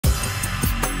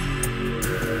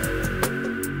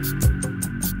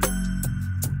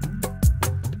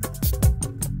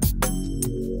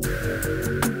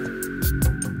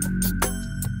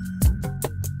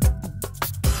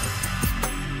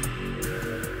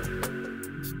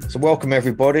So welcome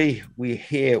everybody. We're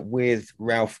here with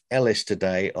Ralph Ellis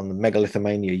today on the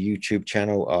Megalithomania YouTube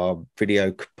channel, our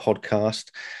video podcast.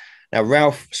 Now,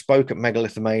 Ralph spoke at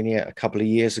Megalithomania a couple of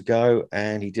years ago,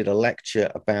 and he did a lecture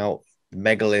about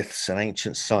megaliths and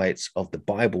ancient sites of the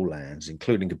Bible lands,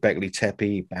 including Göbekli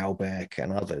Tepe, Baalbek,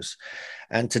 and others.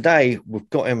 And today we've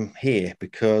got him here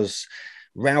because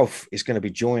Ralph is going to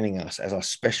be joining us as our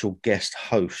special guest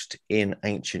host in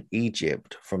ancient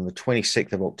Egypt from the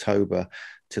 26th of October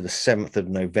to the 7th of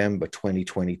November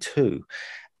 2022.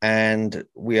 And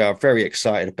we are very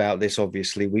excited about this.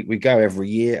 Obviously, we go every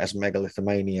year as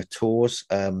Megalithomania Tours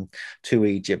to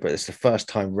Egypt, but it's the first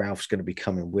time Ralph's going to be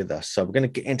coming with us. So we're going to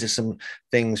get into some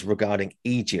things regarding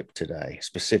Egypt today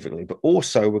specifically, but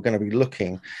also we're going to be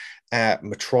looking at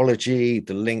metrology,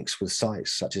 the links with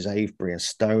sites such as Avebury and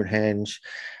Stonehenge,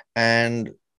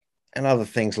 and other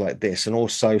things like this, and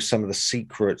also some of the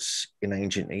secrets in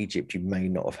ancient Egypt you may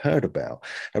not have heard about.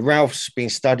 Now, Ralph's been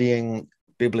studying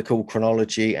biblical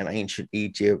chronology and ancient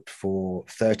Egypt for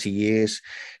 30 years.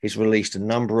 He's released a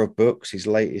number of books. His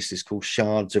latest is called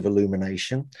Shards of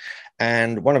Illumination.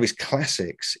 And one of his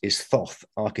classics is Thoth,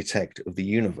 Architect of the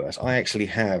Universe. I actually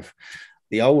have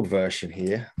the old version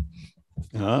here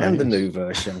and the new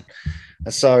version.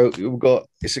 And so we've got,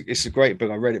 it's a great book.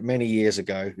 I read it many years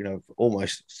ago, you know,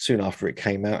 almost soon after it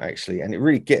came out, actually. And it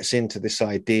really gets into this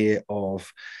idea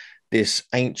of this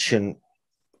ancient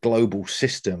global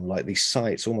system, like these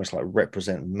sites almost like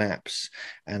represent maps,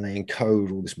 and they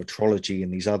encode all this metrology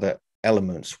and these other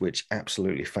elements which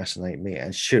absolutely fascinate me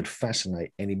and should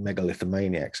fascinate any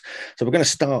megalithomaniacs. So we're going to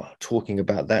start talking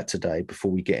about that today before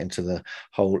we get into the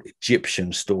whole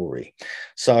Egyptian story.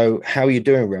 So how are you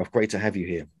doing, Ralph? Great to have you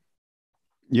here.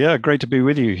 Yeah, great to be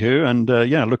with you, Hugh. And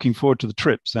yeah, looking forward to the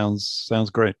trip. Sounds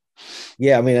great.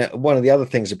 Yeah, I mean, one of the other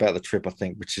things about the trip, I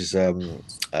think, which is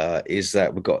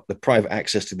that we've got the private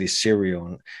access to the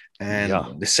Assyrian, and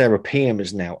the Serapeum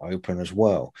is now open as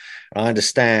well. And I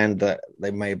understand that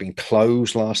they may have been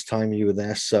closed last time you were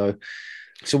there. So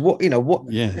what, you know,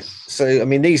 what? Yes. So I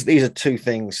mean, these are two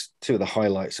things, two of the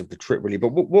highlights of the trip, really. But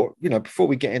what you know, before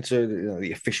we get into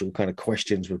the official kind of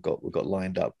questions we've got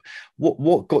lined up,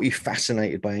 what got you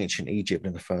fascinated by ancient Egypt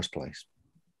in the first place?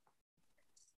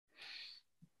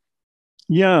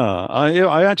 Yeah,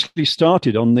 I actually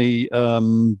started on the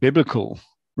biblical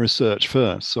research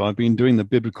first. So I've been doing the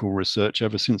biblical research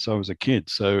ever since I was a kid.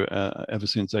 So ever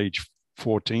since age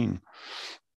 14.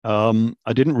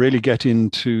 I didn't really get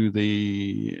into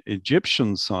the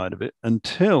Egyptian side of it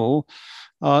until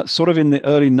sort of in the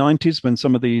early 90s, when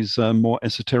some of these more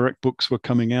esoteric books were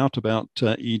coming out about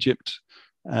Egypt.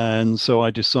 And so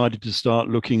I decided to start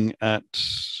looking at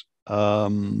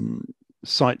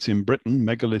sites in Britain,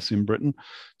 megaliths in Britain,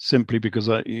 simply because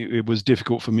it was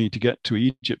difficult for me to get to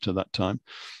Egypt at that time.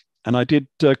 And I did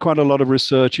quite a lot of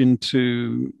research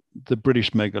into the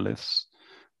British megaliths.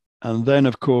 And then,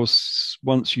 of course,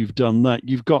 once you've done that,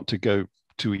 you've got to go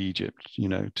to Egypt, you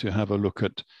know, to have a look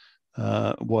at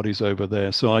what is over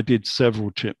there. So I did several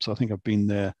trips. I think I've been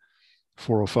there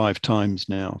 4 or 5 times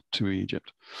now to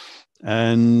Egypt.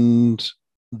 And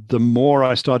the more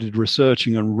I started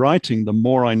researching and writing, the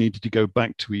more I needed to go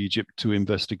back to Egypt to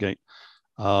investigate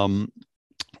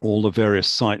all the various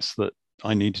sites that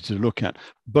I needed to look at,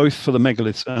 both for the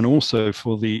megaliths and also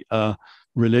for the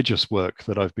religious work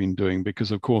that I've been doing.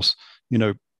 Because, of course, you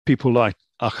know, people like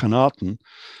Akhenaten,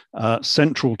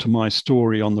 central to my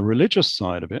story on the religious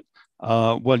side of it,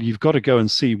 well, you've got to go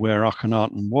and see where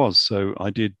Akhenaten was. So I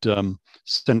did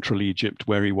Central Egypt,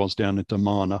 where he was down at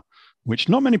Amarna, which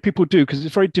not many people do because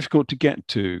it's very difficult to get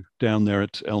to down there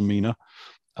at Elmina.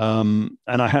 And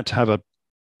I had to have an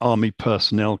army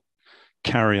personnel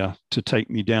carrier to take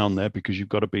me down there because you've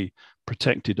got to be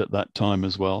protected at that time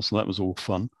as well. So that was all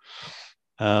fun.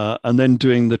 And then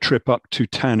doing the trip up to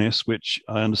Tanis, which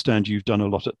I understand you've done a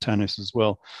lot at Tanis as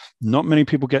well. Not many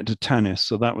people get to Tanis,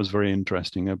 so that was very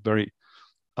interesting, a very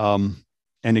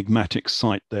enigmatic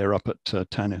site there up at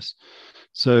Tanis.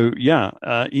 So yeah,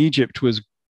 Egypt was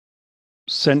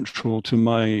central to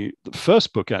my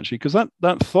first book, actually, because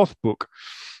that Thoth book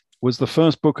was the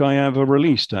first book I ever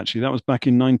released, actually. That was back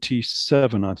in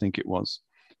 97, I think it was.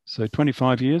 So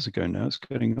 25 years ago now, it's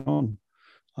getting on.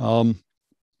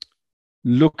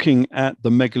 Looking at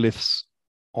the megaliths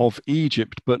of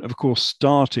Egypt, but of course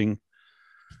starting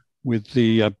with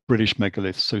the British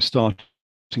megaliths, so starting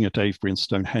at Avebury and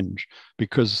Stonehenge,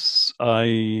 because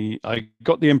I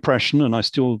got the impression, and I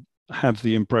still have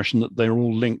the impression, that they're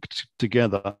all linked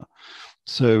together.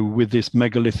 So with this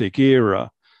megalithic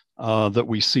era that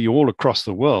we see all across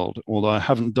the world, although I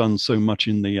haven't done so much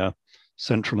in the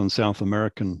Central and South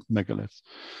American megaliths,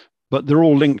 but they're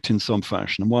all linked in some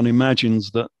fashion. And one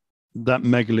imagines that that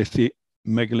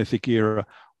megalithic era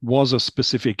was a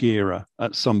specific era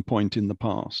at some point in the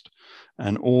past.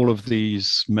 And all of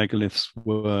these megaliths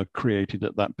were created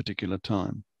at that particular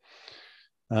time.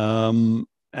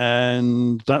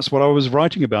 And that's what I was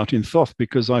writing about in Thoth,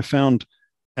 because I found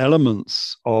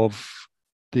elements of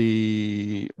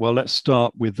well, let's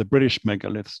start with the British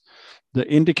megaliths that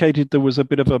indicated there was a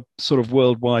bit of a sort of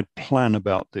worldwide plan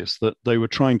about this, that they were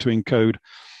trying to encode,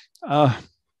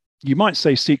 you might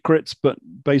say secrets, but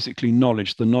basically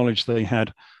knowledge, the knowledge they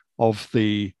had of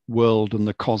the world and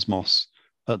the cosmos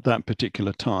at that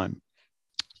particular time,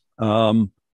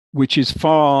 which is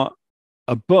far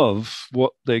above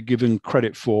what they're given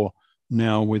credit for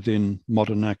now within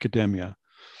modern academia.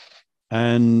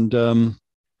 And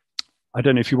I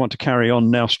don't know if you want to carry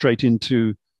on now straight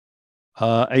into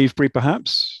Avebury,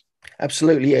 perhaps.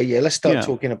 Absolutely, yeah. Let's start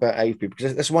talking about Avebury,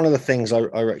 because that's one of the things I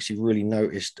actually really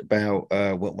noticed about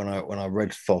when I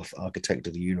read Thoth, Architect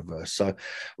of the Universe. So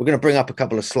we're going to bring up a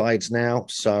couple of slides now.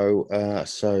 So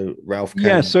Ralph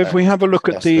can, so if we have a look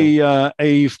at the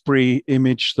Avebury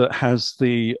image that has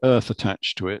the Earth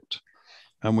attached to it,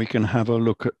 and we can have a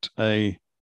look at a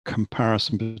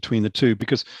comparison between the two,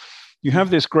 because you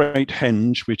have this great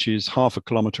henge, which is 0.5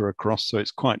 kilometer across, so it's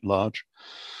quite large,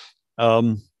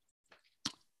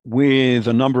 with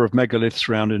a number of megaliths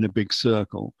around in a big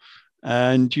circle.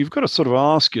 And you've got to sort of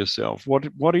ask yourself,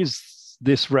 what is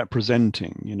this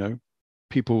representing? You know,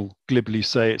 people glibly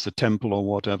say it's a temple or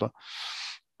whatever.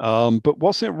 But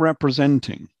what's it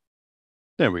representing?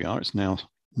 There we are. It's now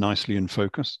nicely in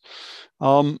focus.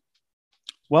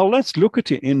 Well, let's look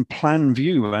at it in plan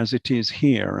view as it is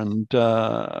here. And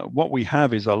what we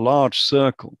have is a large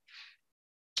circle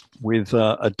with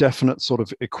a definite sort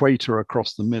of equator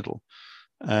across the middle,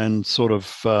 and sort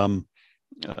of a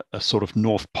sort of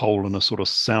North Pole and a sort of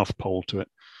South Pole to it.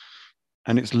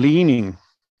 And it's leaning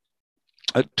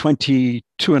at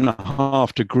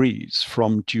 22.5 degrees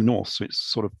from due north. So it's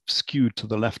sort of skewed to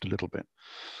the left a little bit.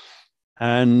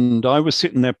 And I was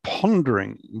sitting there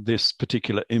pondering this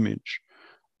particular image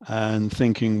and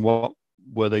thinking, what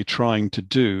were they trying to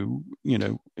do? You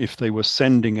know, if they were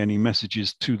sending any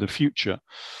messages to the future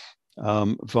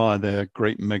via their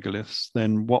great megaliths,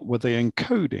 then what were they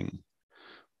encoding?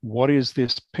 What is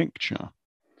this picture?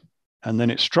 And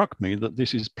then it struck me that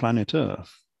this is planet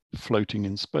Earth floating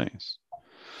in space.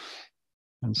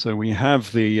 And so we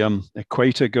have the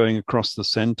equator going across the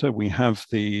center. We have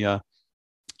the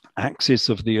axis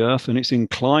of the Earth, and it's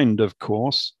inclined, of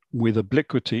course, with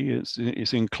obliquity.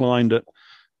 It's inclined at,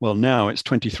 well, now it's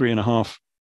 23.5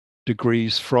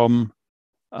 degrees from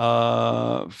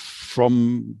the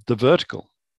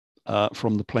vertical,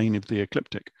 from the plane of the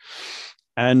ecliptic.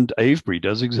 And Avebury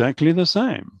does exactly the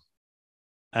same.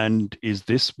 And is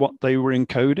this what they were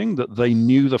encoding? That they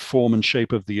knew the form and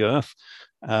shape of the Earth,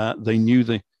 they knew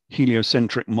the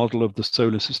heliocentric model of the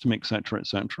solar system, etc.,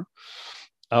 etc.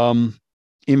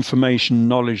 Information,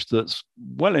 knowledge that's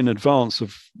well in advance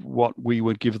of what we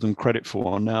would give them credit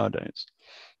for nowadays.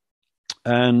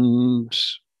 And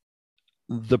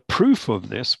the proof of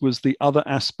this was the other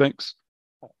aspects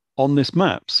on this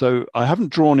map. So I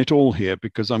haven't drawn it all here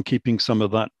because I'm keeping some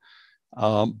of that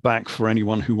back for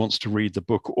anyone who wants to read the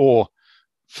book, or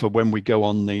for when we go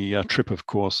on the trip, of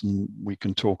course, and we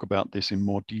can talk about this in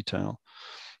more detail.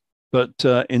 But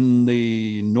in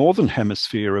the northern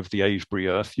hemisphere of the Avebury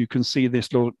Earth, you can see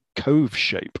this little cove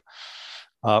shape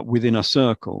within a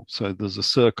circle. So there's a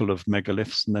circle of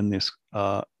megaliths, and then this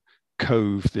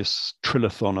cove, this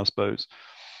trilithon, I suppose,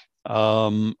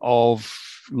 of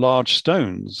large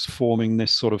stones forming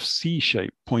this sort of C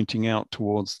shape pointing out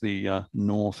towards the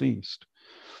northeast.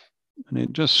 And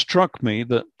it just struck me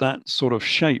that that sort of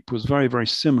shape was very, very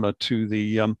similar to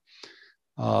the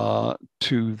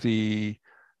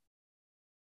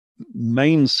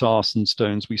main sarsen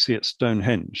stones we see at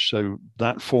Stonehenge. So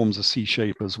that forms a C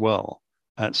shape as well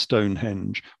at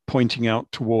Stonehenge, pointing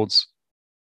out towards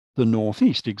the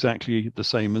northeast, exactly the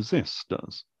same as this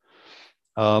does.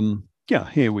 Yeah,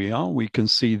 here we are. We can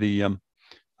see the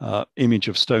image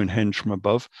of Stonehenge from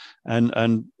above,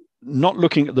 and not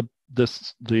looking at the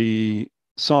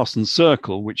sarsen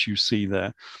circle, which you see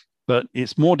there, but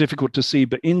it's more difficult to see.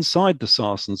 But inside the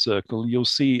sarsen circle, you'll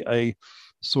see a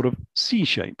sort of C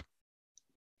shape,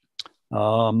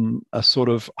 a sort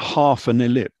of half an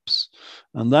ellipse.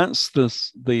 And that's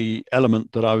the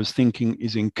element that I was thinking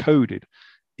is encoded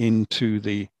into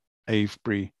the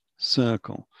Avebury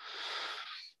circle.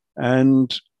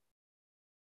 And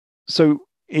so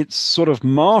it's sort of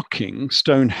marking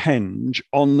Stonehenge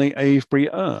on the Avebury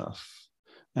Earth.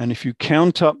 And if you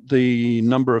count up the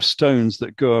number of stones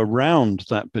that go around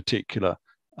that particular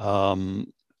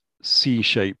C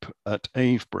shape at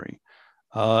Avebury,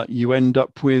 you end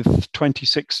up with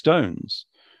 26 stones.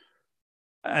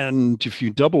 And if you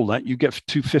double that, you get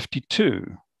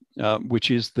 252,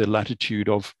 which is the latitude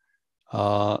of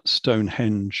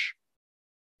Stonehenge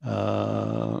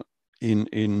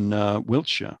in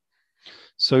Wiltshire.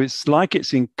 So it's like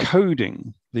it's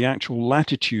encoding the actual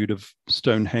latitude of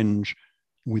Stonehenge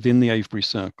within the Avebury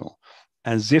Circle,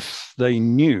 as if they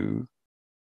knew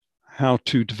how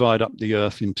to divide up the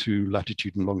Earth into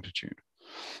latitude and longitude.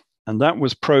 And that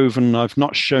was proven. I've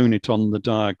not shown it on the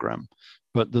diagram,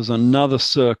 but there's another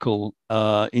circle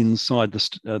inside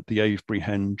the Avebury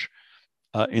Henge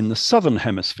in the southern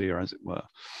hemisphere, as it were.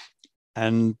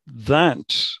 And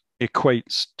that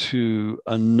equates to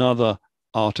another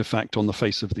artifact on the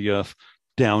face of the Earth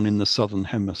down in the southern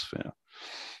hemisphere.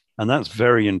 And that's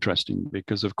very interesting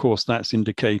because, of course, that's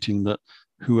indicating that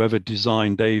whoever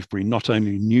designed Avebury not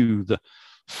only knew the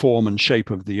form and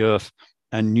shape of the Earth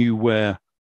and knew where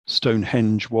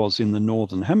Stonehenge was in the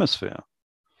northern hemisphere,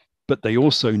 but they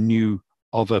also knew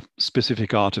of a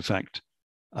specific artifact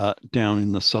down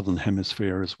in the southern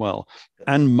hemisphere as well,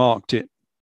 and marked it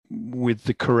with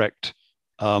the correct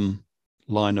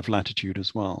line of latitude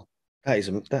as well. That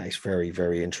is very,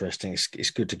 very interesting.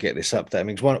 It's good to get this up there. I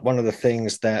mean, it's one of the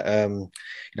things that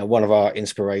one of our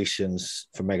inspirations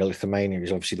for Megalithomania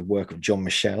is obviously the work of John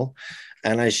Michel.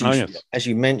 And as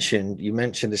you mentioned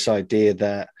this idea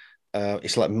that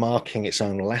it's like marking its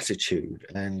own latitude.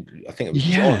 And I think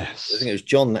it was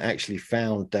John that actually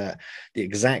found that the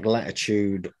exact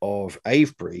latitude of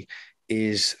Avebury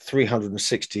is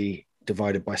 360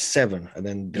 divided by 7, and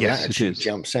then the latitude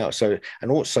jumps out. So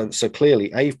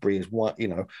clearly Avebury is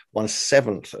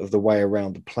 1/7 of the way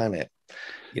around the planet.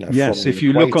 Yes, if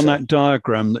you look on that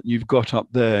diagram that you've got up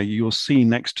there, you'll see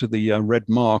next to the red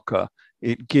marker,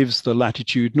 it gives the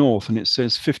latitude north, and it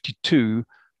says 52,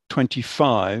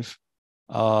 25,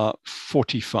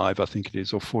 45, I think it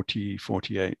is, or 40,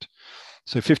 48.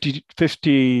 So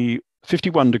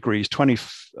 51 degrees,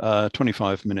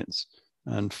 25 minutes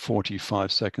and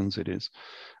 45 seconds it is.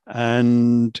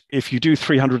 And if you do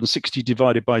 360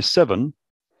 divided by 7,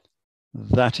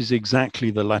 that is exactly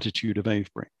the latitude of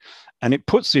Avebury. And it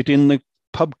puts it in the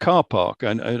pub car park.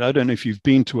 And I don't know if you've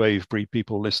been to Avebury,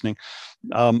 people listening,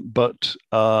 but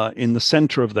in the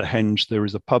center of the henge, there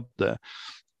is a pub there.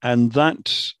 And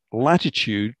that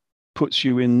latitude puts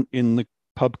you in the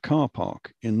pub car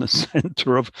park in the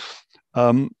center of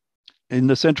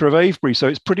Avebury. So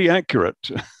it's pretty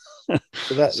accurate.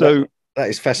 So that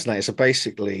is fascinating. So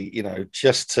basically,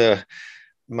 just to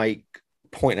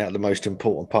point out the most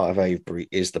important part of Avebury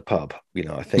is the pub.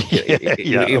 I think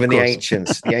even the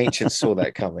ancients saw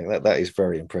that coming. That is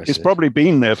very impressive. It's probably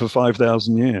been there for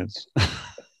 5,000 years.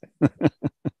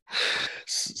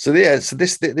 So this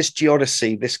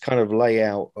geodesy, this kind of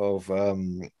layout of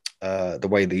the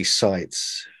way these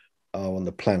sites are on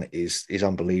the planet is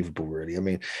unbelievable, really. I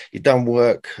mean, you've done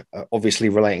work obviously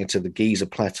relating to the Giza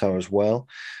Plateau as well,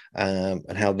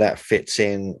 and how that fits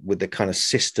in with the kind of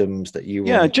systems that you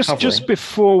were covering. Just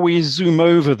before we zoom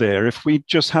over there, if we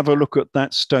just have a look at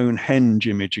that Stonehenge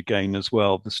image again as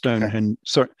well, the Stonehenge,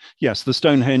 the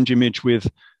Stonehenge image with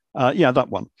that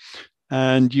one.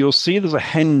 And you'll see there's a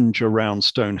henge around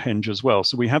Stonehenge as well.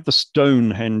 So we have the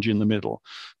Stonehenge in the middle,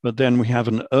 but then we have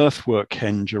an earthwork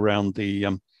henge around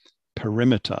the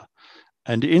perimeter.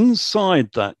 And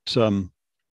inside that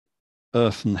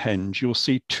earthen henge, you'll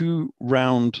see 2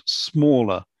 round,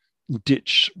 smaller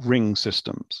ditch ring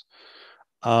systems.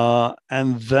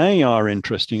 And they are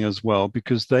interesting as well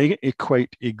because they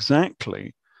equate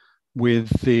exactly with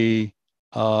the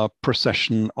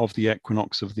precession of the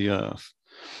equinox of the Earth.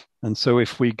 And so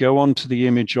if we go on to the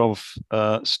image of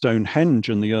Stonehenge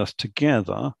and the Earth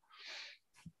together,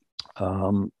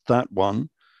 that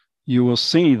one, you will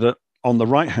see that on the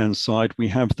right-hand side, we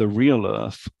have the real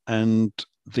Earth, and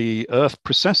the Earth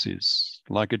precesses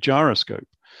like a gyroscope,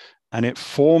 and it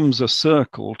forms a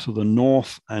circle to the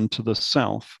north and to the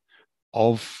south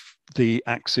of the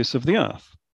axis of the Earth.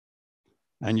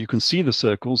 And you can see the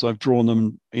circles. I've drawn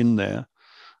them in there.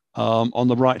 On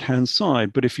the right-hand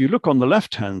side. But if you look on the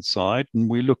left-hand side and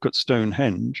we look at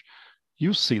Stonehenge,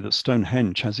 you'll see that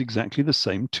Stonehenge has exactly the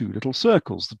same 2 little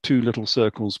circles, the 2 little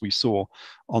circles we saw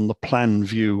on the plan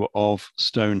view of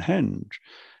Stonehenge.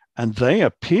 And they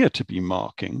appear to be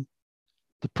marking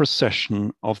the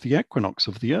precession of the equinox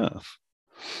of the Earth.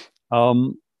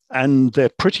 And they're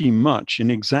pretty much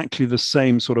in exactly the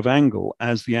same sort of angle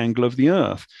as the angle of the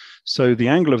Earth. So the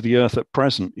angle of the Earth at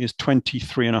present is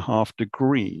 23.5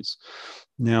 degrees.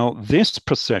 Now, this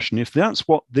procession, if that's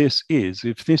what this is,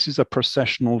 if this is a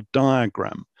processional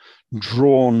diagram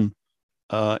drawn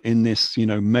in this,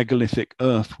 megalithic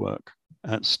earthwork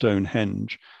at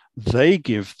Stonehenge, they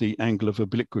give the angle of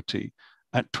obliquity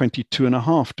at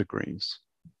 22.5 degrees.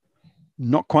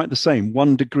 Not quite the same,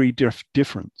 1 degree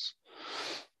difference.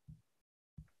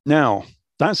 Now,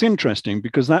 that's interesting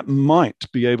because that might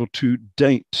be able to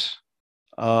date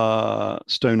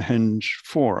Stonehenge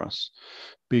for us,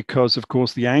 because, of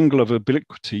course, the angle of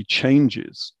obliquity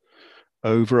changes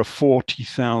over a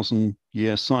 40,000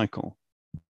 year cycle.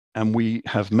 And we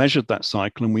have measured that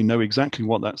cycle and we know exactly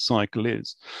what that cycle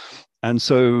is. And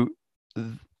so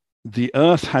the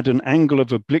Earth had an angle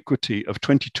of obliquity of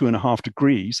 22.5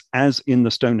 degrees, as in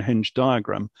the Stonehenge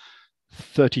diagram,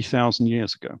 30,000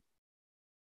 years ago.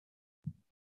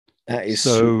 That is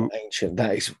so ancient.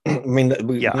 That is, I mean,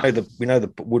 we know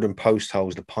the wooden post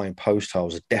holes, the pine post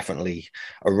holes, are definitely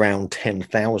around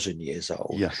 10,000 years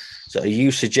old. Yes. So are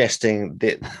you suggesting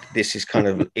that this is kind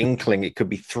of inkling it could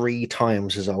be 3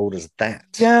 times as old as that?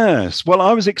 Yes. Well,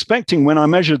 I was expecting, when I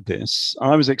measured this,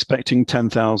 I was expecting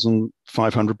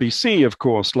 10,500 BC, of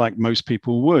course, like most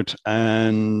people would.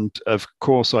 And of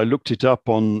course, I looked it up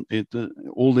on it.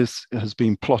 All this has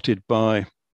been plotted by,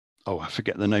 I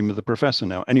forget the name of the professor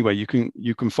now. Anyway, you can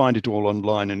find it all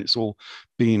online, and it's all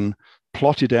been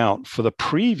plotted out for the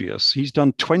previous. He's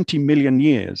done 20 million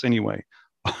years anyway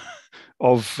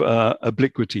of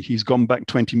obliquity. He's gone back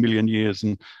 20 million years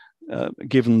and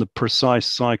given the precise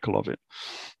cycle of it.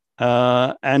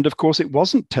 And of course, it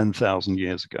wasn't 10,000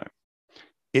 years ago.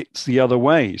 It's the other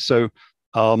way. So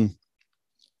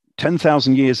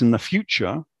 10,000 years in the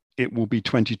future, it will be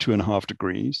 22.5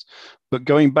 degrees. But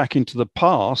going back into the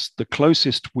past, the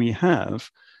closest we have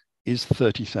is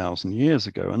 30,000 years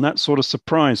ago. And that sort of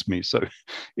surprised me. So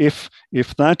if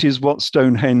that is what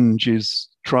Stonehenge is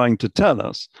trying to tell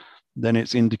us, then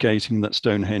it's indicating that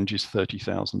Stonehenge is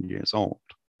 30,000 years old.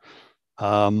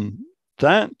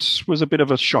 That was a bit of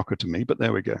a shocker to me, but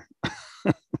there we go.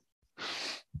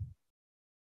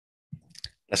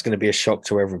 That's going to be a shock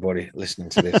to everybody listening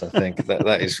to this. I think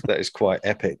that is quite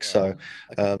epic. So,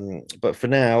 but for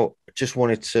now, just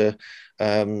wanted to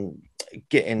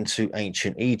get into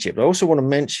ancient Egypt. I also want to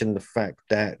mention the fact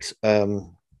that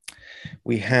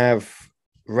we have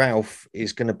Ralph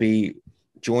is going to be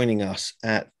joining us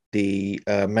at the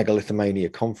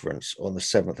Megalithomania conference on the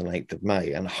 7th and 8th of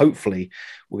May, and hopefully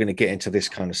we're going to get into this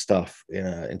kind of stuff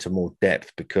into more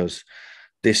depth, because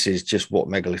this is just what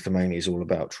Megalithomania is all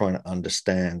about, trying to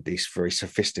understand this very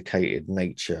sophisticated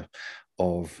nature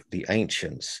of the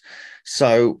ancients.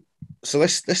 So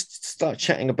let's start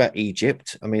chatting about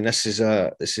Egypt. I mean, we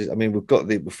found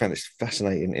this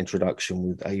fascinating introduction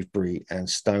with Avebury and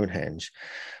Stonehenge,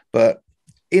 but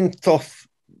in Thoth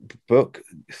book,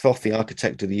 Thoth, the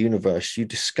Architect of the Universe, you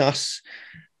discuss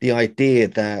the idea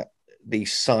that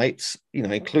these sites,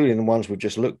 including the ones we've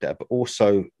just looked at, but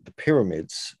also the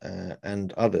pyramids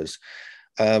and others,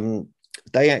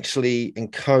 they actually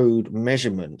encode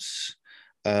measurements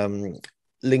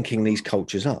linking these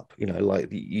cultures up. Like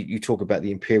you talk about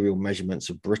the imperial measurements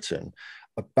of Britain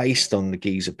are based on the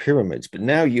Giza pyramids, but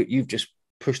now you've just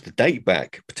pushed the date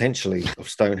back potentially of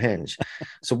Stonehenge.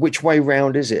 So which way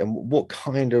round is it, and what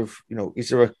kind of, is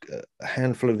there a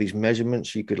handful of these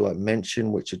measurements you could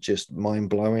mention which are just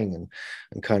mind-blowing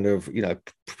and kind of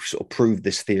sort of prove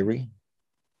this theory?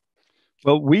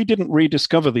 Well, we didn't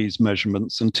rediscover these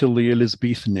measurements until the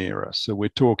Elizabethan era, so we're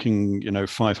talking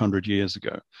 500 years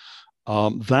ago.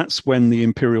 That's when the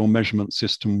imperial measurement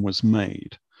system was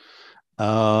made,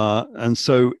 and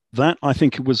so that, I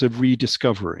think, it was a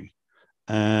rediscovery.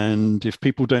 And if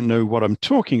people don't know what I'm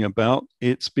talking about,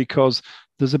 it's because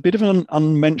there's a bit of an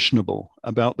unmentionable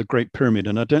about the Great Pyramid.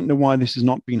 And I don't know why this has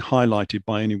not been highlighted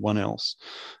by anyone else.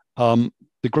 The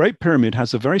Great Pyramid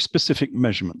has a very specific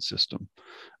measurement system.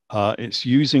 It's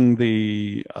using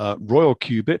the royal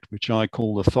cubit, which I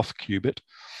call the Thoth cubit.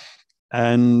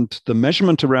 And the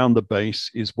measurement around the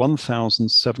base is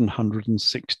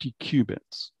 1,760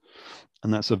 cubits.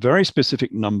 And that's a very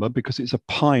specific number because it's a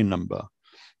pi number.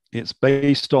 It's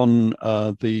based on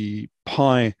the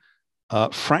pi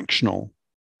fractional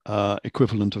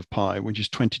equivalent of pi, which is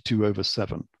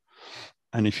 22/7.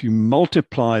 And if you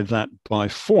multiply that by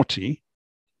 40,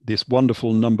 this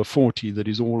wonderful number 40 that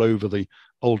is all over the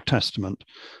Old Testament,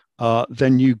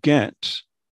 then you get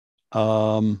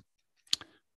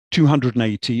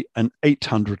 280 and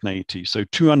 880. So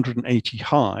 280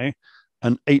 high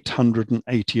and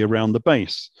 880 around the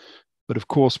base. But of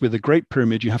course, with the Great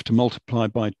Pyramid, you have to multiply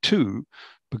by 2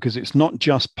 because it's not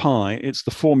just pi, it's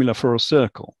the formula for a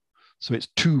circle. So it's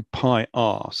 2 pi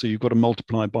r. So you've got to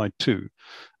multiply by 2.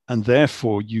 And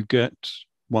therefore you get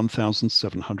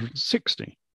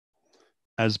 1,760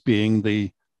 as being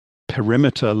the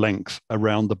perimeter length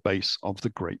around the base of the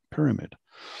Great Pyramid.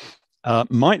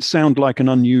 Might sound like an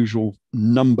unusual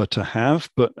number to have,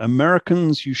 but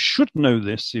Americans, you should know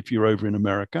this if you're over in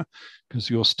America, because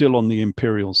you're still on the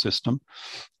imperial system.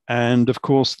 And of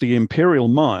course, the imperial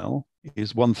mile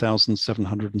is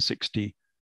 1,760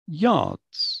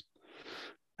 yards.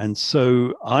 And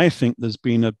so I think there's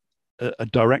been a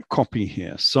direct copy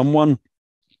here. Someone,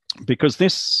 because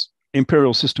this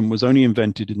imperial system was only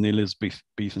invented in the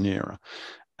Elizabethan era,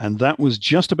 and that was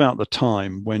just about the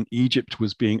time when Egypt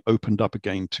was being opened up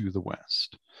again to the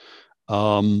West.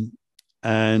 And,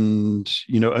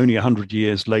 you know, only 100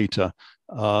 years later,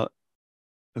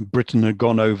 Britain had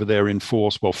gone over there in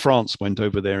force. Well, France went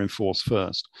over there in force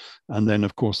first. And then,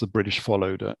 of course, the British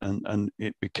followed, and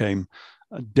it became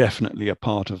definitely a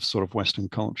part of sort of Western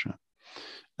culture.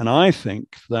 And I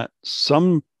think that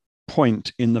some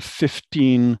point in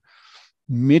the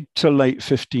mid to late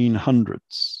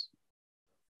 1500s,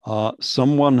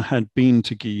 someone had been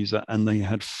to Giza and they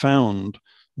had found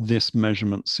this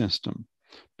measurement system,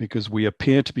 because we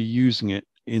appear to be using it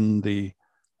in the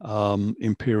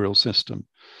imperial system.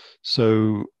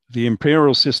 So the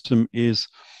imperial system is,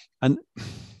 and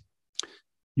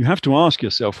you have to ask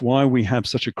yourself why we have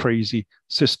such a crazy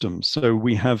system. So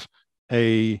we have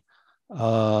a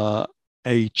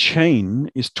chain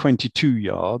is 22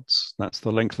 yards. That's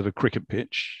the length of a cricket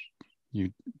pitch.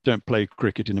 You don't play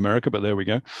cricket in America, but there we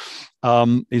go,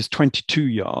 is 22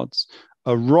 yards.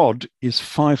 A rod is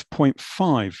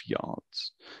 5.5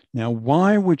 yards. Now,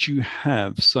 why would you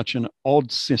have such an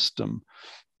odd system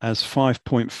as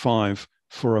 5.5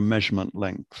 for a measurement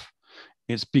length?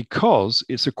 It's because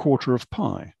it's a quarter of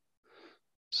pi.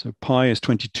 So pi is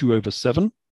 22 over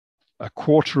 7. A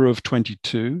quarter of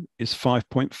 22 is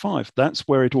 5.5. That's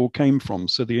where it all came from.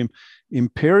 So the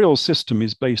imperial system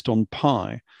is based on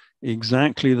pi,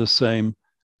 exactly the same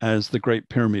as the Great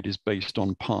Pyramid is based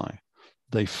on pi.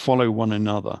 They follow one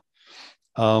another.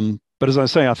 But as I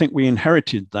say, I think we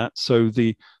inherited that. So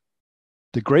the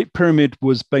Great Pyramid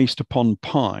was based upon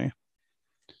pi,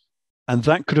 and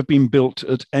that could have been built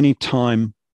at any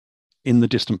time in the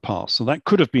distant past. So that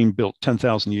could have been built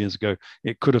 10,000 years ago.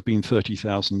 It could have been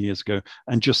 30,000 years ago,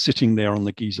 and just sitting there on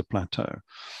the Giza Plateau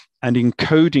and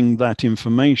encoding that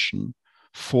information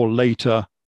for later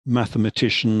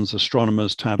mathematicians,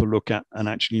 astronomers to have a look at and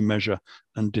actually measure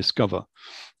and discover.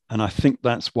 And I think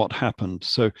that's what happened.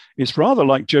 So it's rather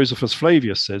like Josephus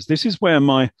Flavius says, this is where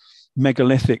my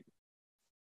megalithic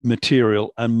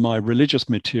material and my religious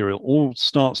material all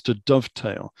starts to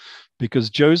dovetail, because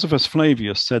Josephus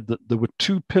Flavius said that there were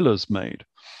 2 pillars made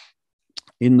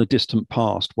in the distant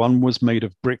past. One was made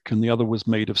of brick and the other was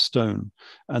made of stone,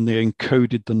 and they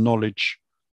encoded the knowledge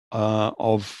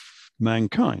of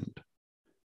mankind.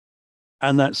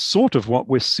 And that's sort of what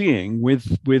we're seeing with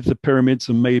the pyramids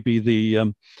and maybe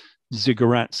the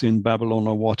ziggurats in Babylon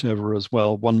or whatever as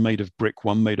well, one made of brick,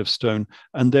 one made of stone,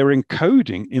 and they're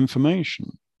encoding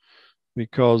information,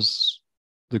 because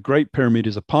the Great Pyramid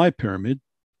is a pi pyramid.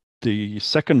 The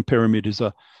second pyramid is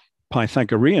a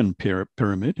Pythagorean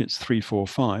pyramid. It's 3, 4,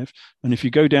 5. And if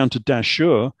you go down to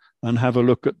Dashur and have a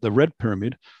look at the Red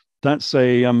Pyramid, that's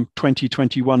a 20,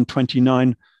 21,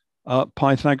 29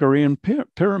 Pythagorean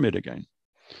pyramid again.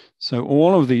 So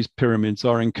all of these pyramids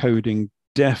are encoding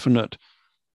definite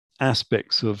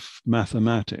aspects of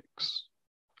mathematics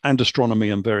and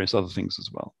astronomy and various other things as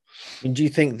well. And do you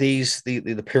think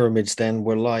the pyramids then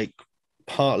were like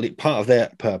part of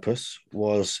their purpose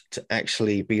was to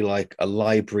actually be like a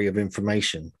library of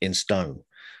information in stone?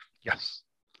 Yes.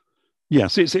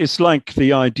 Yes, it's like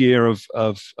the idea of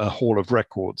a hall of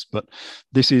records, but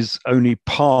this is only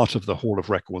part of the hall of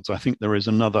records. I think there is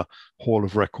another hall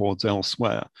of records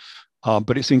elsewhere,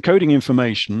 but it's encoding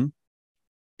information.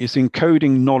 It's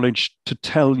encoding knowledge to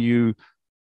tell you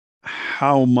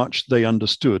how much they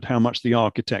understood, how much the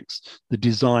architects, the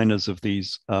designers of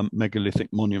these megalithic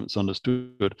monuments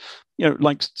understood. You know,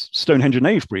 like Stonehenge and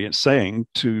Avebury, it's saying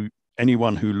to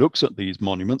anyone who looks at these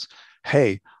monuments,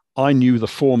 hey, I knew the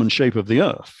form and shape of the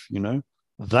earth, you know.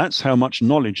 That's how much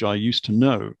knowledge I used to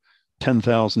know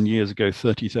 10,000 years ago,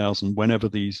 30,000, whenever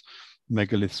these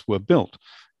megaliths were built.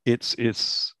 It's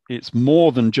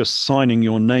more than just signing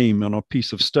your name on a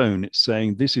piece of stone. It's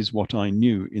saying, this is what I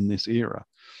knew in this era.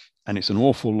 And it's an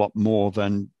awful lot more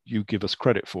than you give us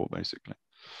credit for, basically.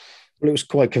 Well, it was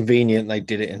quite convenient. They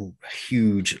did it in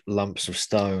huge lumps of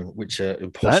stone, which are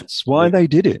impossible. That's why they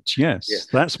did it, yes. Yeah.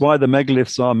 That's why the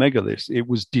megaliths are megaliths. It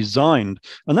was designed.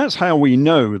 And that's how we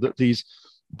know that these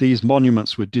these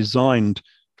monuments were designed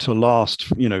to last,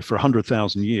 for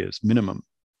 100,000 years minimum,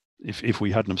 if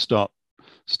we hadn't have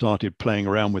started playing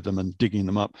around with them and digging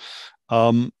them up.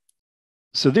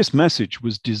 So this message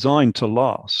was designed to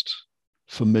last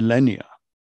for millennia,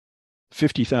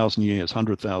 50,000 years,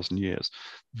 100,000 years.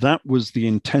 That was the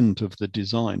intent of the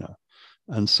designer.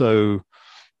 And so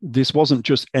this wasn't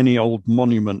just any old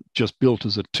monument just built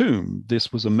as a tomb.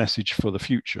 This was a message for the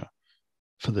future,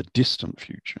 for the distant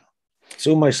future. It's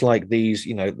almost like these,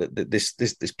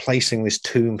 this placing this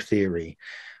tomb theory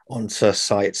onto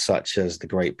sites such as the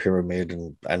Great Pyramid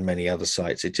and many other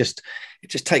sites. It just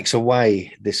takes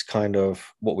away this kind of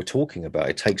what we're talking about.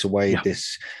 It takes away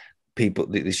this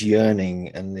yearning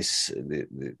and this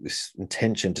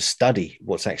intention to study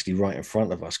what's actually right in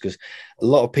front of us, because a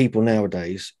lot of people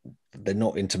nowadays, they're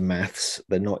not into maths,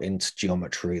 they're not into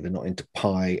geometry, they're not into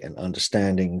pi and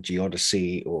understanding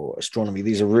geodesy or astronomy.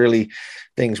 These are really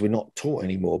things we're not taught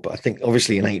anymore. But I think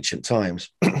obviously in ancient times,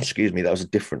 excuse me, that was a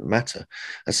different matter.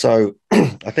 And so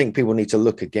I think people need to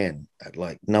look again at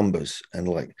like numbers and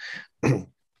like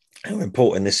how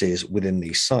important this is within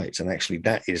these sites. And actually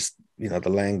that is,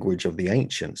 the language of the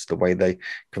ancients, the way they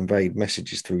conveyed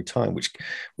messages through time, which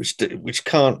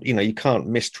can't, you can't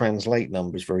mistranslate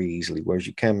numbers very easily, whereas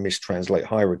you can mistranslate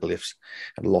hieroglyphs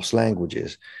and lost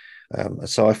languages.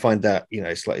 So I find that,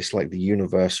 it's like the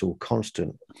universal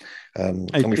constant.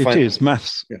 It is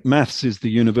maths. Yeah. Maths is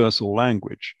the universal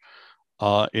language.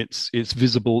 It's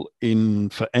visible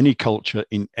for any culture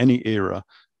in any era.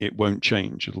 It won't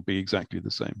change. It'll be exactly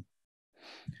the same.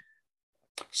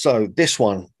 So this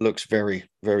one looks very,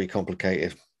 very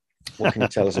complicated. What can you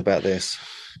tell us about this?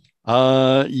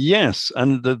 Yes,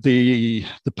 and the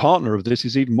partner of this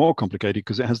is even more complicated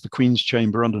because it has the Queen's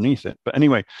Chamber underneath it. But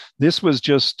anyway, this was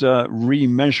just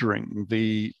remeasuring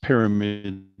the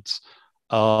pyramids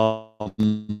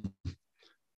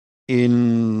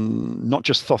in not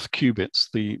just Thoth cubits,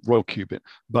 the royal cubit,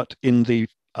 but in the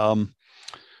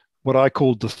what I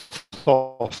called the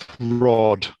Thoth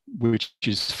rod, which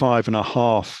is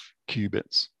 5.5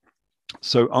 cubits.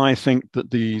 So I think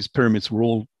that these pyramids were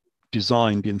all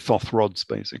designed in Thoth rods,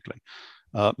 basically,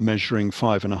 measuring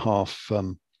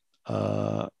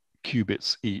 5.5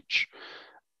 cubits each.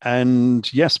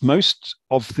 And yes, most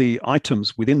of the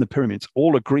items within the pyramids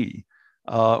all agree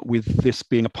with this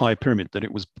being a pi pyramid, that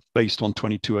it was based on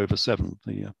 22/7,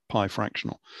 the pi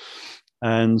fractional.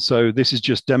 And so this is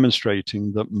just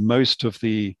demonstrating that most of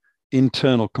the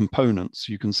internal components,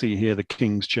 you can see here the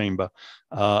King's Chamber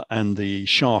and the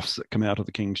shafts that come out of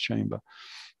the King's Chamber,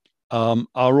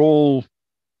 are all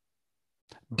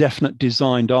definite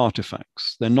designed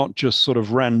artifacts. They're not just sort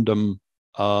of random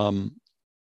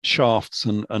shafts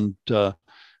and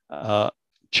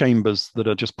chambers that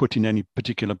are just put in any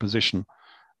particular position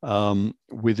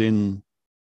within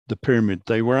the pyramid.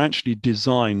 They were actually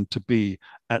designed to be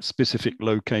at specific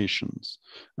locations,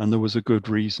 and there was a good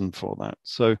reason for that.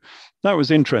 So that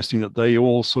was interesting that they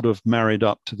all sort of married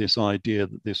up to this idea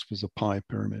that this was a pi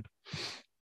pyramid.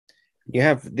 You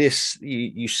have this,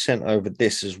 you sent over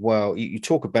this as well. You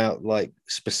talk about like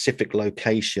specific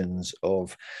locations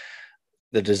of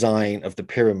the design of the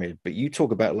pyramid, but you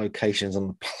talk about locations on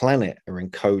the planet are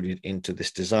encoded into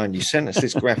this design. You sent us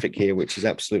this graphic here, which is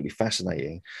absolutely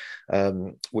fascinating.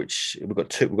 Which we've got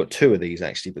two of these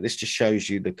actually, but this just shows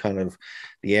you the kind of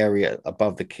the area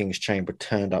above the King's Chamber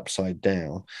turned upside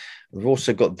down. We've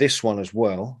also got this one as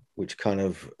well, which kind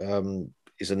of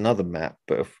is another map.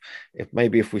 But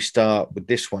if we start with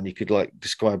this one, you could like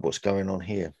describe what's going on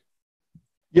here.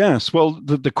 Yes, well,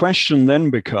 the question then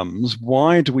becomes,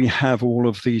 why do we have all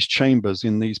of these chambers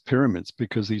in these pyramids?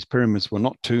 Because these pyramids were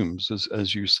not tombs,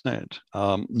 as you said.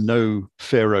 No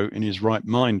pharaoh in his right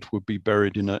mind would be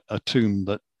buried in a tomb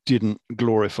that didn't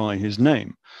glorify his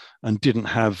name and didn't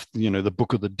have, the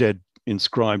Book of the Dead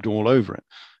inscribed all over it.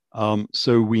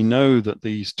 So we know that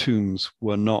these chambers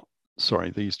were not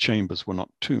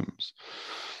tombs.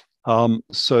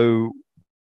 So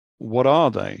what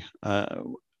are they?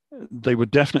 They were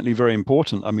definitely very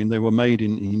important. I mean, they were made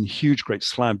in huge, great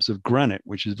slabs of granite,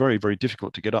 which is very, very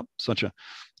difficult to get up such a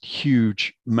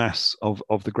huge mass of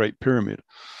the Great Pyramid.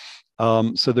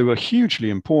 So they were hugely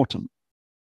important.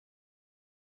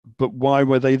 But why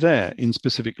were they there in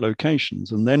specific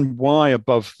locations? And then why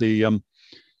above the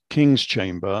King's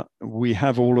Chamber, we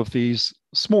have all of these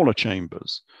smaller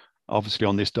chambers? Obviously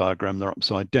on this diagram, they're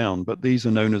upside down, but these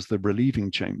are known as the relieving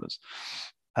chambers.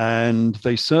 And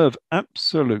they serve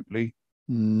absolutely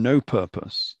no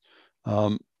purpose.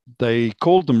 They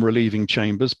called them relieving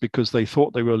chambers because they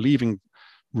thought they were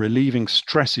relieving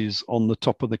stresses on the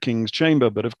top of the King's Chamber.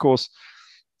 But of course,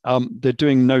 they're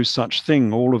doing no such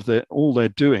thing. All they're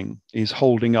doing is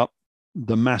holding up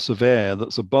the mass of air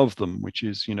that's above them, which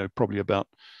is, probably about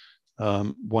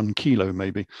 1 kilo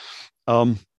maybe.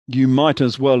 You might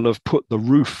as well have put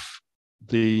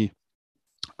the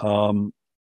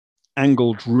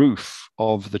angled roof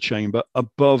of the chamber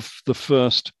above the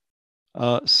first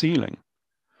ceiling.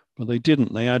 But they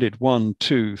didn't. They added 1,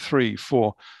 2, 3,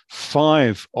 4,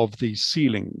 5 of these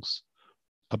ceilings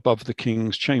above the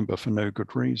king's chamber for no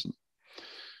good reason.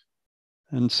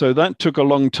 And so that took a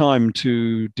long time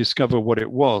to discover what it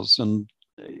was. And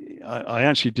I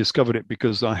actually discovered it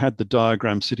because I had the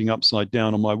diagram sitting upside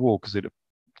down on my wall, because it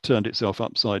turned itself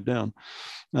upside down.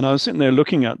 And I was sitting there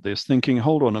looking at this thinking,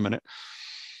 hold on a minute.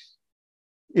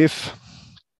 If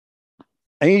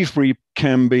Avebury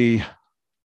can be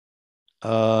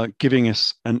giving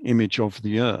us an image of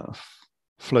the Earth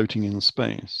floating in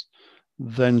space,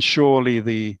 then surely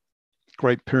the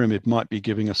Great Pyramid might be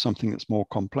giving us something that's more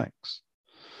complex.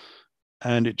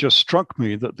 And it just struck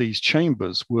me that these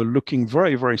chambers were looking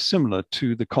very, very similar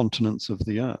to the continents of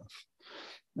the Earth.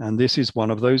 And this is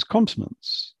one of those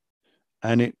continents.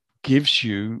 And it gives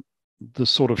you the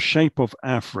sort of shape of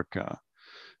Africa.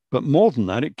 But more than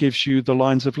that, it gives you the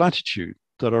lines of latitude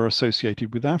that are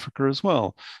associated with Africa as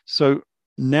well. So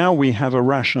now we have a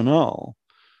rationale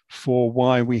for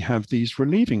why we have these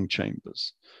relieving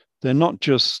chambers. They're not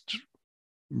just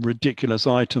ridiculous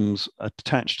items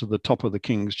attached to the top of the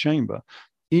king's chamber.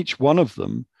 Each one of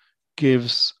them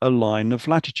gives a line of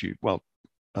latitude, well,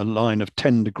 a line of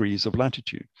 10 degrees of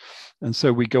latitude. And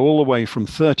so we go all the way from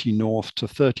 30 north to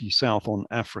 30 south on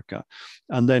Africa,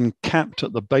 and then capped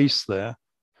at the base there,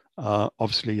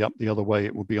 obviously up the other way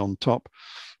it will be on top,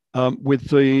 with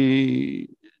the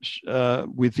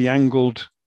angled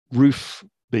roof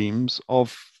beams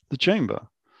of the chamber.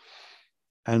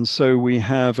 And so we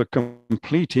have a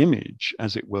complete image,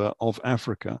 as it were, of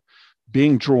Africa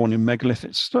being drawn in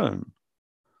megalithic stone.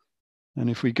 And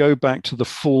if we go back to the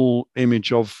full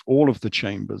image of all of the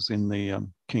chambers in the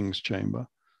king's chamber,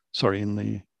 in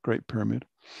the Great Pyramid,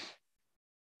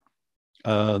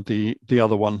 the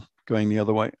other one going the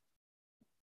other way,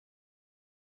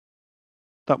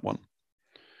 that one,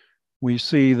 we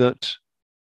see that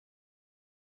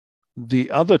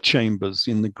the other chambers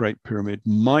in the Great Pyramid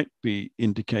might be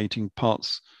indicating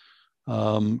parts,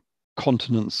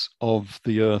 continents of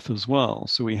the Earth as well.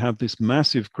 So we have this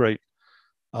massive great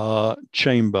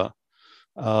chamber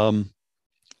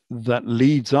that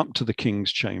leads up to the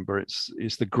king's chamber.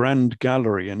 It's the Grand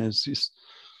Gallery, and it's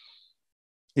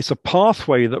a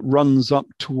pathway that runs up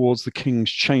towards the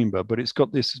king's chamber, but it's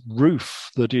got this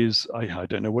roof that is, I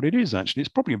don't know what it is actually. It's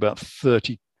probably about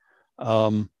 30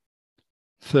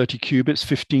 cubits,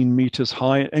 15 meters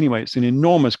high. Anyway, it's an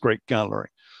enormous great gallery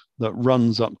that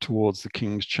runs up towards the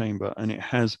king's chamber, and it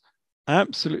has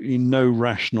absolutely no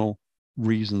rational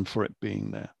reason for it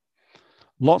being there.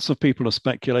 Lots of people have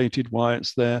speculated why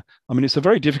it's there. I mean, it's a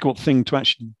very difficult thing to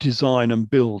actually design and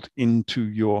build into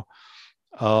your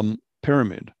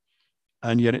pyramid,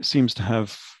 and yet it seems to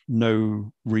have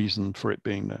no reason for it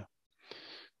being there.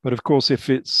 But of course, if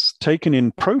it's taken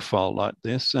in profile like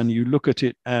this, and you look at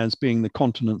it as being the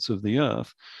continents of the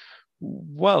Earth,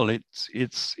 well,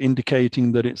 it's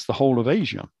indicating that it's the whole of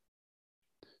Asia.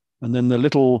 And then the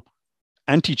little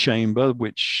antechamber,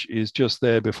 which is just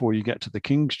there before you get to the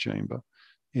king's chamber,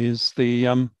 is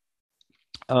the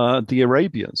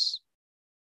Arabias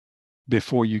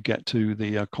before you get to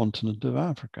the continent of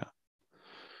Africa.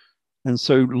 And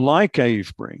so, like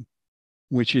Avebury,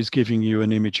 which is giving you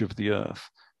an image of the Earth,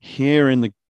 here in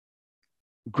the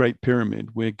Great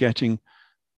Pyramid, we're getting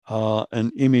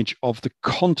an image of the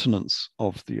continents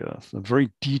of the Earth, a very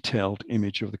detailed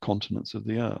image of the continents of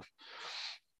the Earth.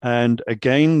 And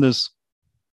again, there's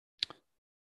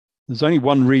only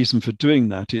one reason for doing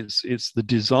that. It's the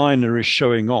designer is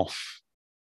showing off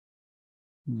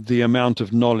the amount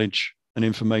of knowledge and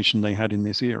information they had in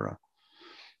this era.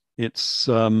 It's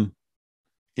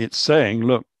saying,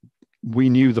 look, we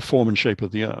knew the form and shape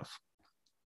of the Earth.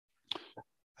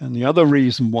 And the other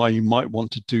reason why you might want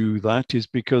to do that is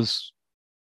because,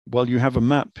 well, you have a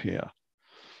map here.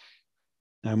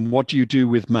 And what do you do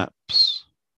with maps?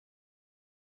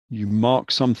 You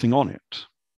mark something on it.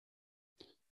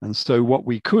 And so what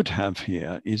we could have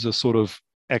here is a sort of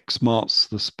X marks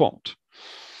the spot.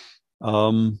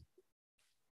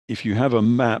 If you have a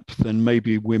map, then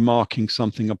maybe we're marking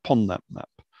something upon that map.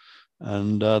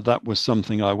 And that was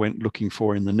something I went looking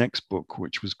for in the next book,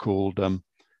 which was called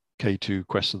K2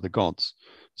 Quest of the Gods.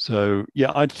 So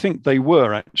yeah, I think they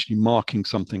were actually marking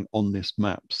something on this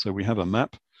map. So we have a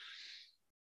map.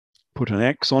 put an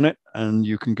X on it, and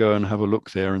you can go and have a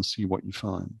look there and see what you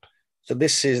find. So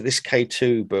this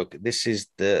K2 book. This is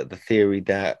the theory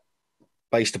that,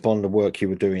 based upon the work you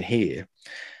were doing here,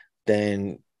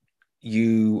 then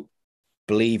you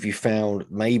believe you found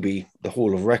maybe the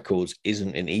Hall of Records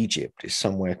isn't in Egypt; it's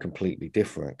somewhere completely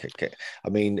different. I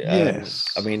mean, Yes.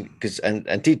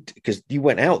 because you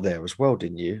went out there as well,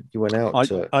 didn't you? You went out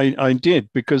to. I did,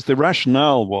 because the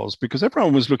rationale was because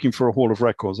everyone was looking for a Hall of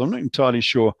Records. I'm not entirely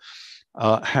sure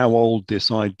how old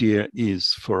this idea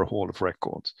is for a Hall of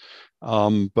Records,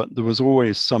 but there was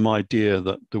always some idea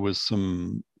that there was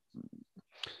some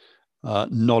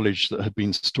knowledge that had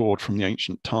been stored from the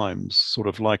ancient times, sort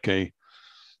of like a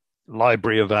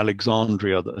Library of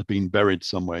Alexandria that had been buried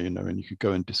somewhere, and you could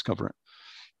go and discover it.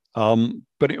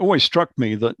 But it always struck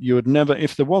me that you would never,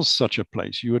 if there was such a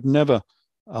place, you would never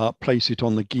place it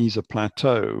on the Giza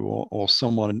Plateau or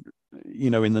someone,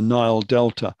 in the Nile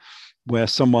Delta, where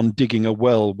someone digging a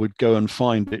well would go and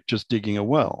find it just digging a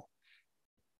well.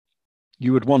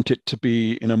 You would want it to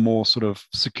be in a more sort of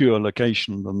secure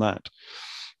location than that.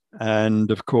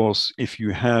 And of course, if you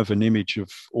have an image of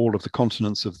all of the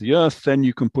continents of the Earth, then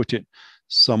you can put it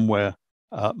somewhere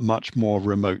much more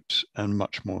remote and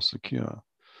much more secure.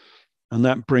 And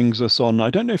that brings us on. I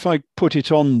don't know if I put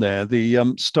it on there,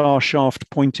 the star shaft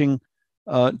pointing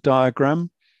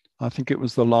diagram. I think it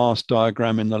was the last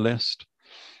diagram in the list.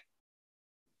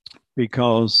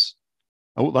 Because,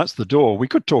 that's the door. We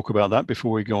could talk about that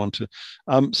before we go on to.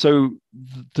 So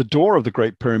the door of the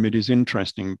Great Pyramid is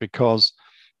interesting because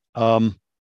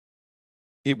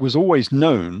it was always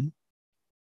known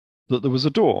that there was a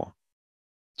door.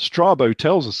 Strabo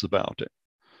tells us about it.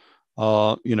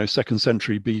 2nd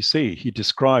century BC, he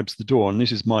describes the door, and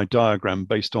this is my diagram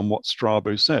based on what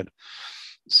Strabo said.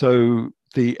 So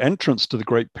the entrance to the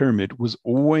Great Pyramid was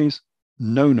always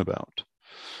known about.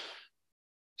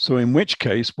 So in which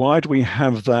case, why do we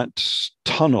have that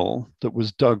tunnel that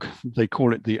was dug? They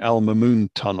call it the Al Mamun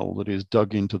tunnel, that is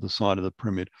dug into the side of the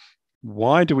pyramid.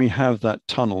 Why do we have that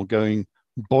tunnel going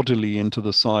bodily into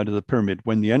the side of the pyramid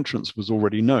when the entrance was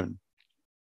already known?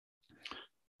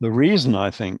 The reason,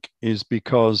 I think, is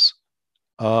because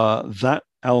that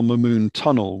Al Mamun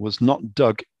tunnel was not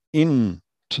dug into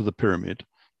the pyramid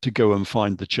to go and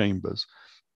find the chambers.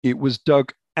 It was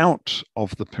dug out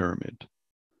of the pyramid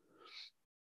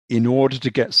in order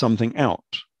to get something out.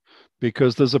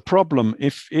 Because there's a problem.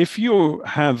 If you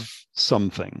have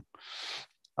something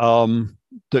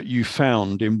that you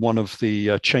found in one of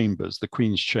the chambers, the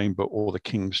Queen's chamber or the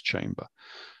King's chamber,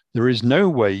 there is no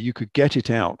way you could get it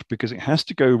out because it has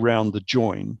to go round the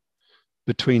join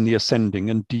between the ascending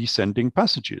and descending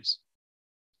passages.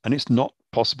 And it's not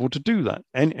possible to do that.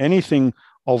 And anything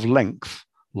of length,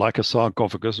 like a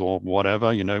sarcophagus or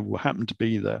whatever, will happen to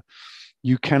be there,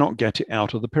 you cannot get it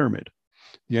out of the pyramid.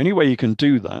 The only way you can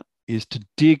do that is to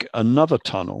dig another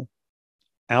tunnel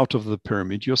out of the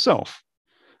pyramid yourself.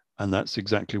 And that's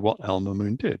exactly what Al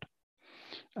Mamun did.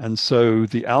 And so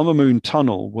the Al Mamun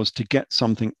tunnel was to get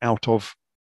something out of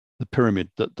the pyramid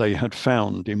that they had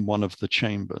found in one of the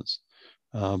chambers.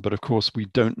 But of course, we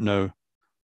don't know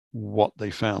what they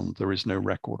found. There is no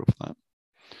record of that.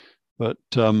 But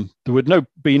there would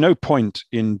be no point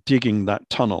in digging that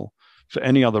tunnel for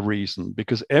any other reason,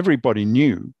 because everybody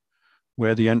knew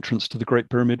where the entrance to the Great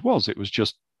Pyramid was. It was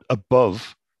just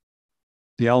above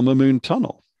the Al Mamun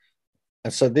tunnel.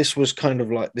 And so this was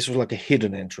like a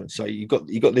hidden entrance. So you got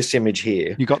this image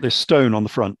here. You got this stone on the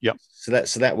front. Yep.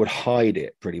 So that would hide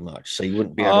it pretty much. So you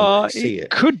wouldn't be able to see it.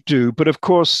 It could do, but of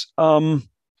course, from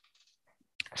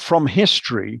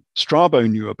history, Strabo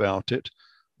knew about it.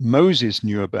 Moses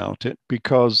knew about it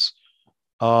because.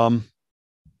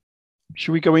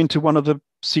 Should we go into one of the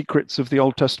secrets of the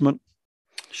Old Testament?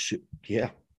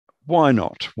 Yeah. Why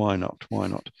not? Why not? Why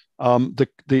not?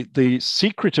 The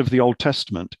secret of the Old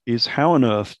Testament is how on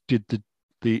earth did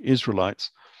the Israelites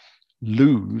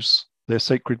lose their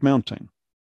sacred mountain?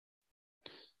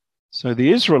 So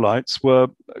the Israelites were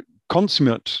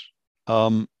consummate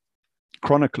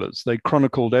chroniclers. They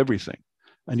chronicled everything.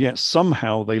 And yet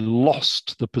somehow they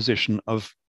lost the position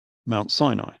of Mount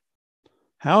Sinai.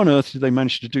 How on earth did they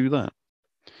manage to do that?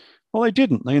 Well, they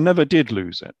didn't. They never did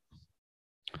lose it.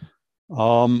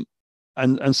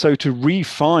 And so to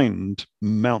re-find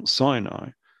Mount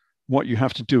Sinai, what you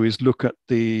have to do is look at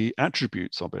the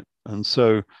attributes of it. And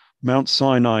so Mount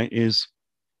Sinai is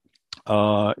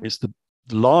the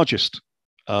largest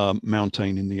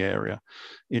mountain in the area.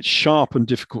 It's sharp and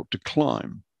difficult to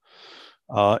climb.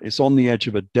 It's on the edge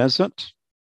of a desert.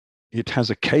 It has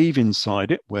a cave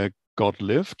inside it where God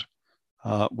lived,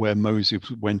 where Moses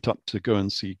went up to go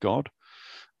and see God.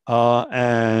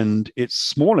 and it's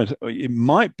small. It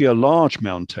might be a large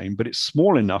mountain, but it's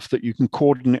small enough that you can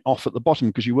cordon it off at the bottom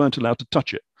because you weren't allowed to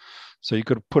touch it. So you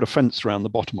could have put a fence around the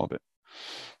bottom of it.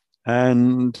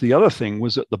 And the other thing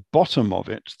was at the bottom of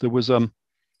it, there was a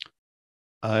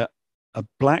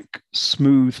black,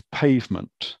 smooth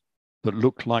pavement that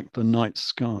looked like the night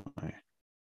sky.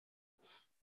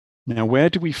 Now, where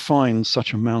do we find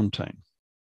such a mountain?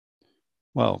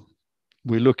 Well,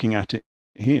 we're looking at it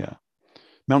here.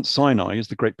 Mount Sinai is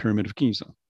the Great Pyramid of Giza.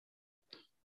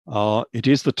 It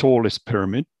is the tallest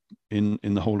pyramid in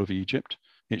the whole of Egypt.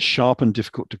 It's sharp and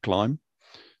difficult to climb.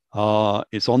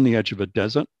 It's on the edge of a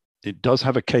desert. It does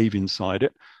have a cave inside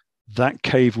it. That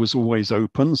cave was always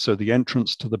open, so the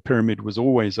entrance to the pyramid was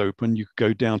always open. You could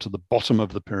go down to the bottom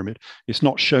of the pyramid. It's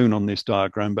not shown on this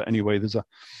diagram, but anyway, there's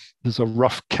a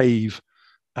rough cave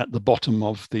at the bottom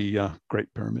of the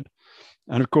Great Pyramid.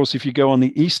 And of course, if you go on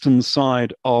the eastern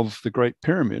side of the Great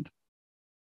Pyramid,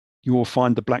 you will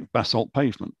find the black basalt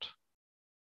pavement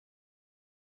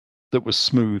that was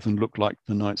smooth and looked like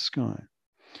the night sky.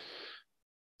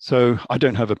 So I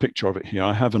don't have a picture of it here.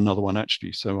 I have another one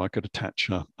actually, so I could attach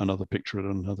another picture at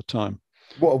another time.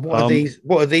 What are these?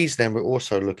 What are these then? We're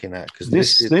also looking at, because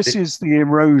this is the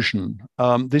erosion.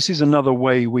 This is another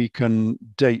way we can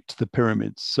date the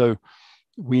pyramids. So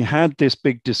we had this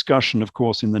big discussion, of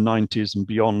course, in the 90s and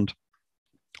beyond,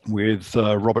 with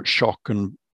Robert Schoch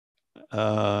and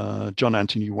John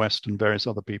Anthony West and various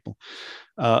other people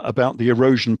about the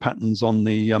erosion patterns on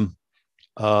the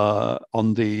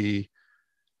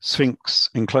Sphinx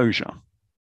enclosure.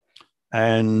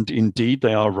 And indeed,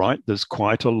 they are right. There's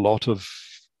quite a lot of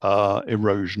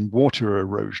erosion, water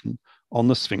erosion on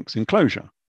the Sphinx enclosure.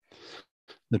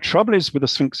 The trouble is with the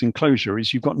Sphinx enclosure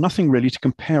is you've got nothing really to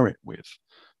compare it with.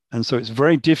 And so it's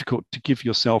very difficult to give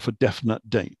yourself a definite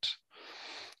date.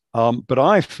 But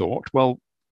I thought, well,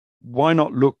 why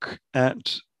not look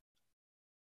at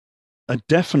a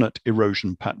definite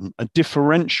erosion pattern, a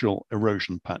differential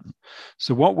erosion pattern?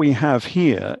 So what we have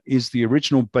here is the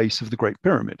original base of the Great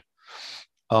Pyramid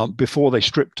before they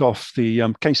stripped off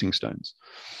the casing stones.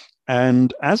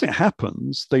 And as it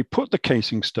happens, they put the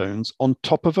casing stones on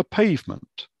top of a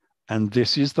pavement. And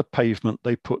this is the pavement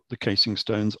they put the casing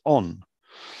stones on.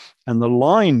 And the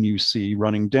line you see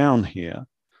running down here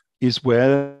is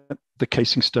where the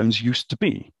casing stones used to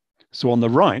be. So on the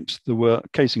right, there were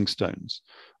casing stones.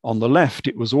 On the left,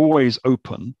 it was always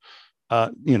open,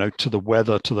 to the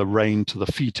weather, to the rain, to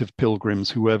the feet of pilgrims,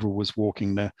 whoever was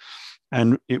walking there.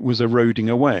 And it was eroding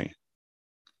away.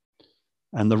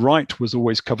 And the right was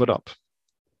always covered up.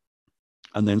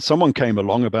 And then someone came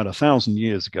along about 1,000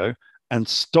 years ago and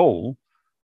stole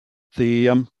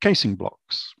the casing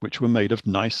blocks, which were made of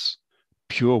nice,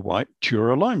 pure white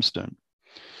Tura limestone.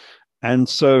 And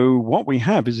so what we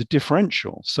have is a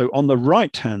differential. So on the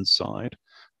right-hand side,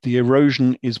 the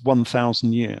erosion is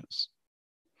 1,000 years.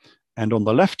 And on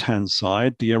the left-hand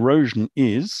side, the erosion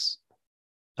is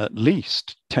at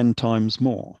least 10 times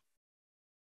more.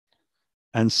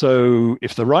 And so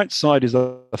if the right side is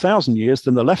 1,000 years,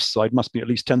 then the left side must be at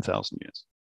least 10,000 years.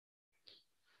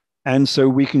 And so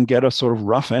we can get a sort of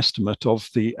rough estimate of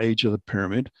the age of the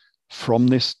pyramid from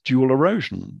this dual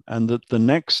erosion. And that the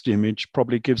next image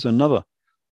probably gives another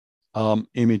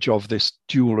image of this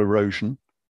dual erosion.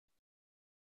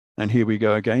 And here we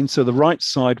go again. So the right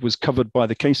side was covered by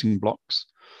the casing blocks.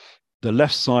 The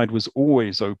left side was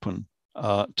always open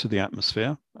to the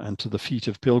atmosphere and to the feet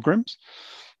of pilgrims.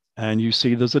 And you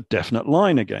see there's a definite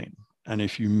line again. And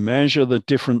if you measure the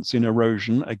difference in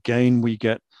erosion, again, we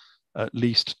get at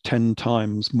least 10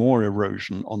 times more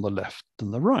erosion on the left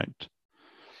than the right.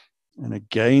 And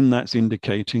again, that's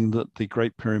indicating that the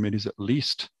Great Pyramid is at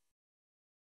least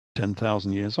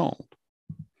 10,000 years old.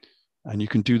 And you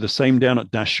can do the same down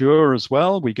at Dashur as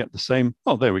well. We get the same.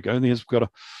 Oh, there we go. Here's we've got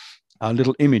a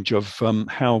little image of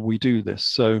how we do this.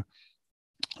 So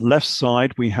left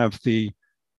side, we have the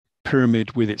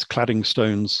pyramid with its cladding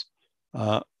stones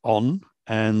on,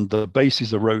 and the base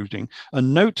is eroding.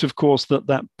 And note, of course, that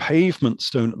that pavement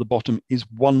stone at the bottom is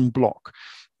one block.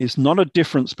 It's not a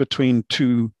difference between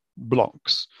two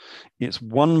blocks. It's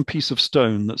one piece of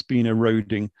stone that's been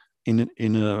eroding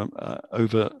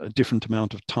over a different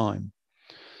amount of time.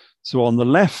 So on the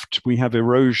left, we have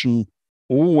erosion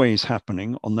always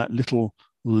happening on that little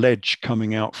ledge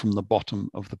coming out from the bottom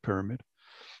of the pyramid.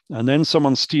 And then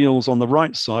someone steals on the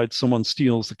right side, someone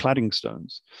steals the cladding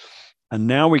stones. And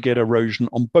now we get erosion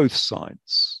on both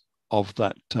sides of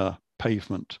that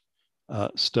pavement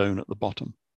stone at the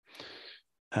bottom.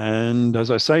 And as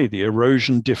I say, the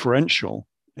erosion differential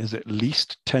is at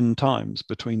least 10 times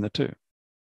between the two.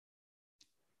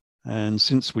 And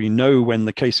since we know when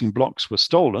the casing blocks were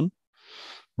stolen,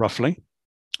 roughly,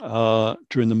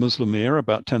 during the Muslim era,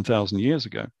 about 10,000 years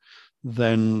ago,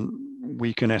 then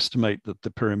we can estimate that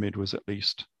the pyramid was at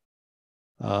least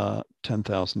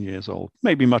 10,000 years old,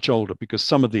 maybe much older, because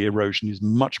some of the erosion is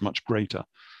much, much greater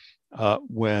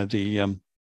where the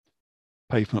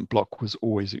pavement block was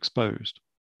always exposed.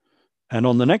 And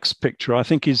on the next picture, I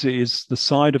think is the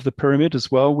side of the pyramid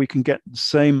as well. We can get the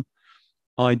same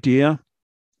idea.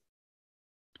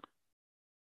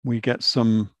 We get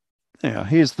some,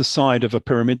 here's the side of a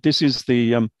pyramid. This is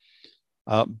the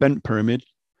bent pyramid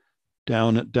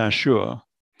down at Dashur.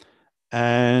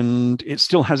 And it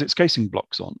still has its casing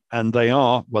blocks on. And they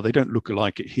are, well, they don't look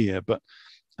like it here, but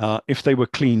if they were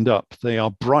cleaned up, they are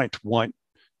bright white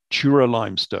Jura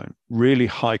limestone, really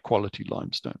high quality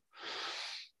limestone.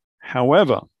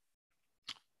 However,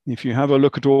 if you have a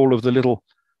look at all of the little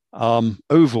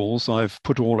ovals I've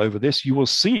put all over this, you will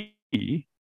see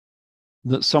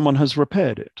that someone has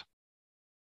repaired it.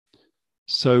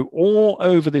 So all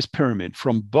over this pyramid,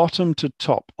 from bottom to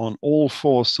top on all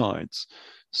four sides,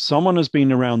 someone has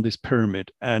been around this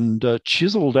pyramid and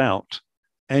chiseled out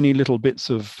any little bits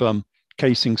of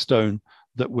casing stone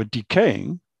that were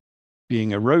decaying,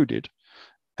 being eroded,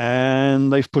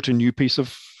 and they've put a new piece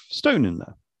of stone in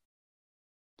there.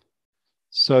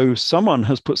 So someone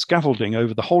has put scaffolding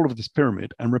over the whole of this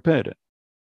pyramid and repaired it.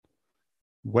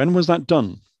 When was that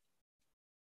done?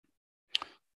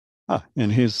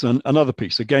 And here's another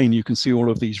piece. Again, you can see all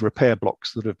of these repair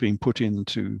blocks that have been put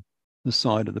into the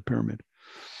side of the pyramid.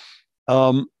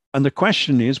 And the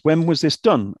question is, when was this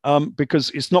done?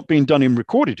 Because it's not been done in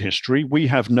recorded history. We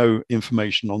have no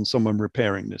information on someone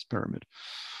repairing this pyramid.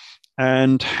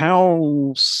 And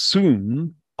how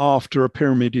soon after a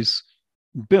pyramid is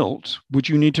built would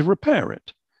you need to repair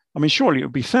it? I mean, surely it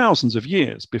would be thousands of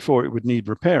years before it would need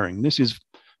repairing. This is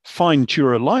fine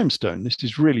Jura limestone. This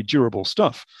is really durable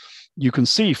stuff. You can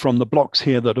see from the blocks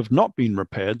here that have not been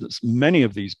repaired that many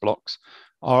of these blocks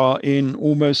are in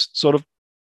almost sort of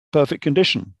perfect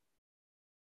condition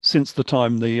since the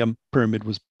time the pyramid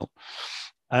was built.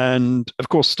 And of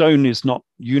course, stone is not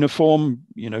uniform.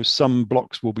 You know, some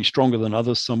blocks will be stronger than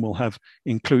others. Some will have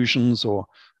inclusions or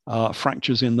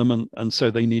fractures in them, and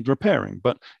so they need repairing.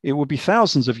 But it would be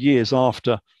thousands of years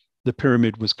after the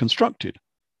pyramid was constructed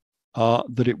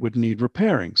that it would need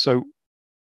repairing. So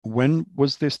when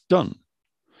was this done?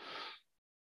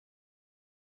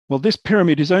 Well, this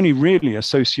pyramid is only really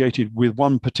associated with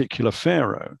one particular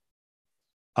pharaoh,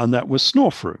 and that was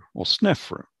Snorfru or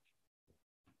Snefru,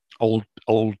 old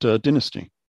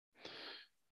dynasty.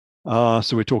 So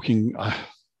we're talking, I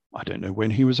don't know when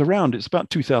he was around. It's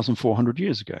about 2,400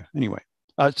 years ago. Anyway,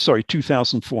 sorry,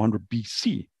 2,400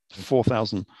 BC,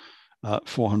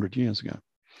 4,400 years ago.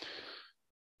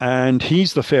 And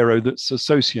he's the pharaoh that's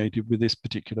associated with this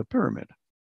particular pyramid.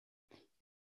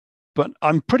 But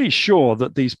I'm pretty sure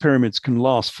that these pyramids can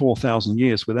last 4,000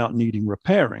 years without needing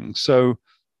repairing. So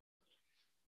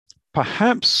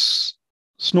perhaps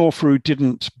Snorfru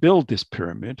didn't build this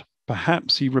pyramid.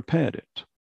 Perhaps he repaired it.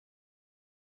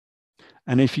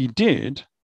 And if he did,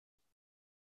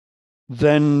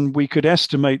 then we could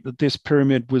estimate that this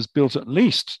pyramid was built at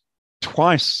least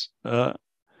twice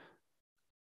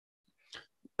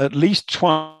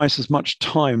as much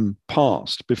time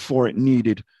passed before it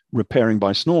needed repairing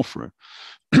by Snorfru.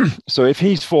 So if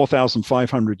he's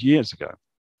 4,500 years ago,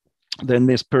 then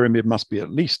this pyramid must be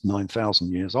at least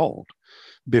 9,000 years old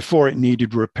before it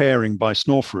needed repairing by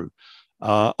Snorfru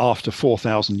after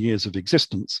 4,000 years of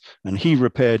existence. And he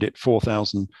repaired it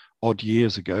 4,000 odd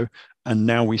years ago. And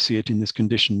now we see it in this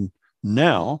condition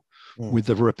now, with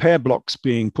the repair blocks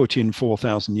being put in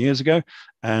 4,000 years ago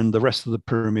and the rest of the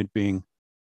pyramid being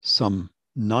some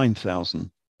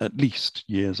 9,000 at least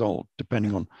years old,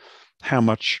 depending on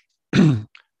how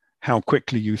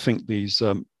quickly you think these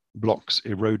blocks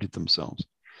eroded themselves.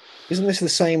 Isn't this the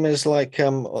same as like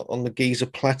on the Giza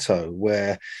Plateau,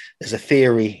 where there's a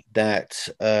theory that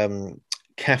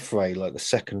Khafre, like the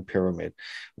second pyramid,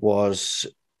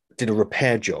 did a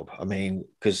repair job? I mean,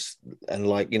 because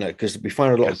we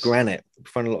find a lot of granite. We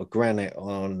find a lot of granite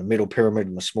on the middle pyramid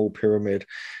and the small pyramid,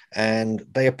 and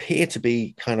they appear to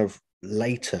be kind of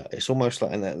later. It's almost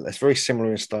like, and that's very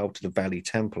similar in style to the Valley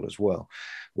Temple as well,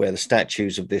 where the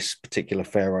statues of this particular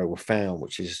pharaoh were found,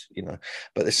 which is,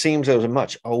 but it seems there was a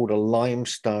much older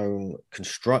limestone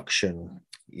construction,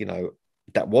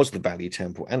 that was the Valley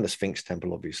Temple and the Sphinx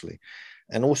Temple, obviously,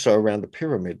 and also around the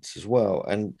pyramids as well.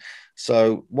 And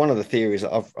so one of the theories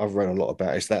that I've read a lot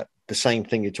about is that the same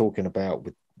thing you're talking about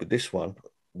with this one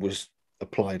was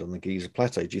applied on the Giza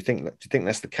Plateau. Do you think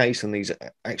that's the case, and these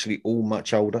are actually all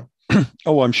much older?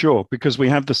 Oh, I'm sure, because we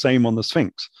have the same on the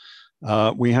Sphinx.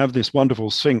 We have this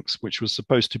wonderful Sphinx, which was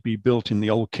supposed to be built in the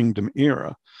Old Kingdom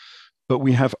era, but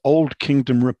we have Old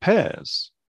Kingdom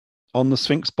repairs on the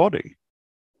Sphinx body.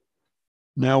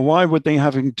 Now, why would they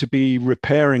having to be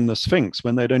repairing the Sphinx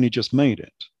when they'd only just made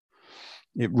it?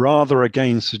 It rather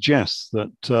again suggests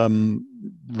that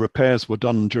repairs were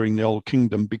done during the Old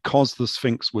Kingdom because the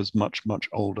Sphinx was much, much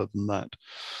older than that.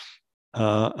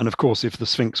 And of course, if the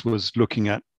Sphinx was looking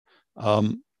at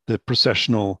the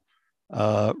processional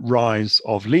rise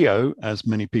of Leo, as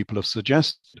many people have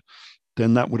suggested,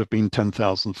 then that would have been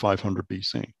 10,500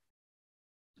 BC.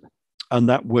 And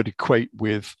that would equate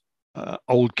with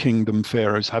Old Kingdom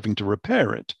pharaohs having to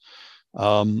repair it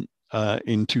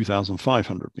in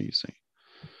 2,500 BC.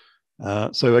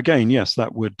 So again, yes,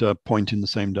 that would point in the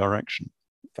same direction,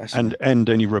 and end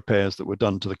any repairs that were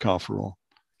done to the Kafur,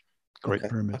 Great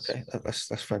Pyramids. Okay, that's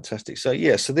fantastic. So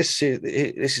yeah, so this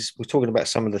is we're talking about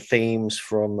some of the themes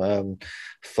from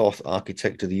Thoth,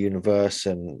 Architect of the Universe,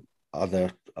 and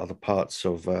other parts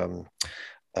of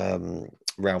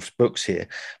Ralph's books here.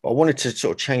 But I wanted to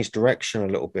sort of change direction a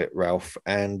little bit, Ralph,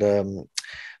 and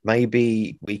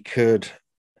maybe we could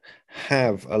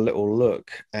have a little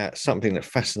look at something that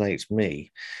fascinates me,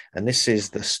 and this is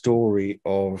the story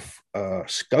of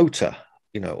Scota,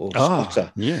 or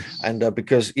Scota. Yes. And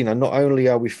because not only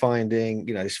are we finding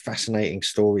this fascinating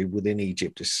story within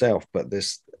Egypt itself, but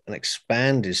there's an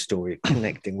expanded story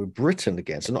connecting with Britain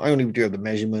again. So not only do we have the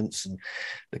measurements and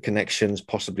the connections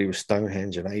possibly with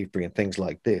Stonehenge and Avebury and things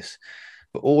like this,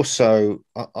 but also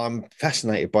I'm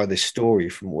fascinated by this story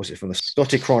from the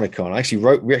Scota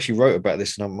Chronicon. We actually wrote about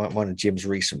this in one of Jim's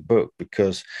recent book,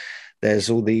 because there's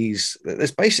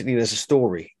a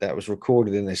story that was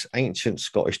recorded in this ancient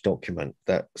Scottish document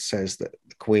that says that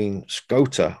the Queen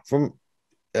Scota from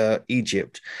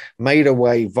Egypt made her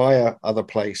way via other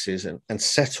places and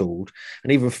settled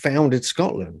and even founded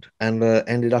Scotland, and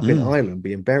ended up in Ireland,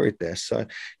 being buried there. So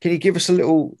can you give us a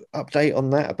little update on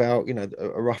that, about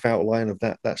a rough outline of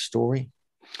that story?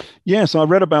 Yes, I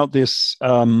read about this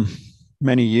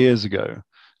many years ago,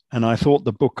 and I thought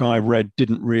the book I read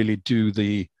didn't really do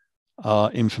the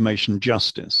information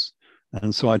justice,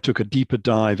 and so I took a deeper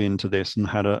dive into this and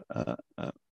had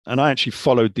and I actually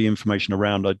followed the information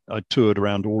around. I toured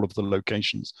around all of the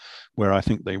locations where I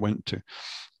think they went to.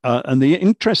 And the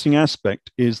interesting aspect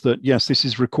is that, yes, this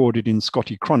is recorded in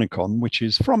Scota Chronicon, which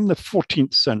is from the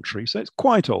 14th century. So it's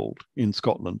quite old in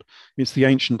Scotland. It's the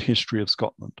ancient history of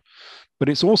Scotland. But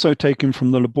it's also taken from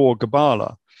the Lebor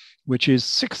Gabála, which is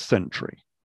 6th century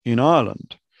in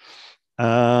Ireland.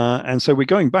 And so we're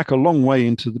going back a long way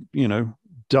into the,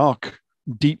 dark,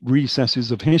 deep recesses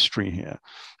of history here,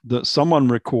 that someone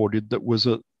recorded that was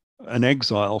an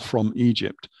exile from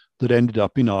Egypt that ended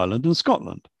up in Ireland and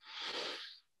Scotland.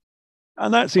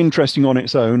 And that's interesting on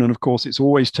its own. And of course, it's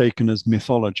always taken as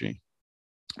mythology.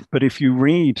 But if you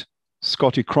read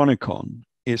Scota Chronicon,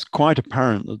 it's quite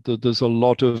apparent that there's a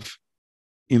lot of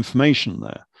information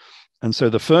there. And so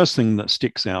the first thing that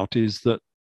sticks out is that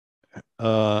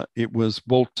it was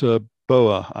Walter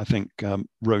Boer, I think,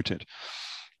 wrote it.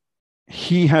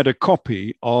 He had a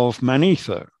copy of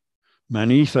Manetho.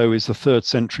 Manetho is the 3rd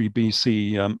century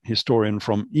BC historian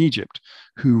from Egypt,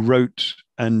 who wrote,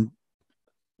 and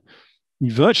he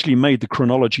virtually made the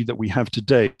chronology that we have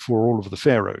today for all of the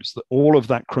pharaohs. That all of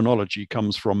that chronology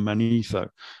comes from Manetho,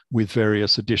 with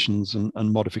various additions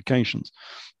and modifications.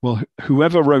 Well,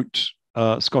 whoever wrote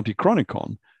Scota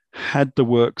Chronicon had the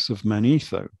works of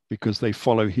Manetho, because they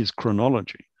follow his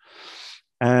chronology.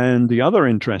 And the other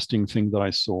interesting thing that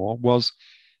I saw was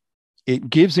it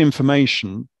gives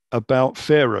information about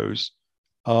pharaohs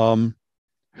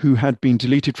who had been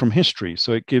deleted from history.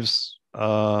 So it gives,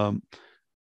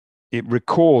 it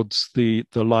records the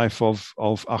life of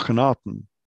Akhenaten,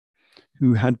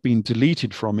 who had been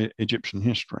deleted from Egyptian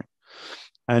history.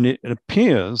 And it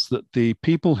appears that the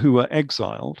people who were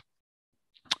exiled,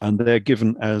 and they're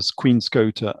given as Queen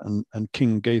Scota and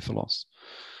King Gaithalos,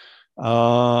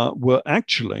 were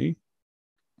actually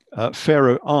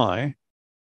Pharaoh I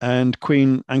and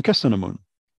Queen Ankhesenamun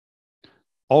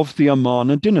of the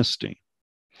Amarna dynasty.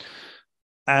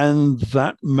 And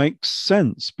that makes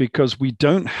sense, because we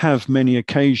don't have many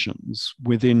occasions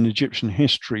within Egyptian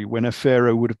history when a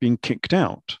pharaoh would have been kicked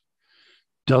out.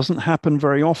 Doesn't happen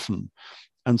very often.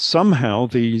 And somehow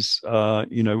these,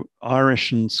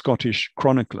 Irish and Scottish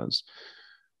chroniclers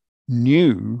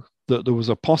knew that there was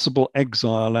a possible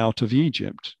exile out of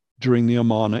Egypt during the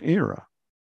Amarna era.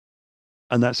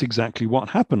 And that's exactly what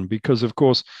happened, because, of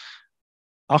course,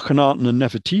 Akhenaten and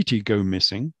Nefertiti go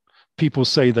missing. people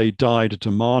say they died at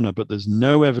Amarna, but there's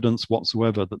no evidence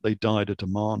whatsoever that they died at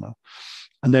Amarna.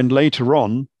 And then later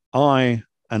on, I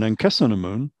and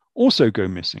Ankhesenamun also go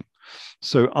missing.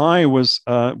 So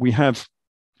we have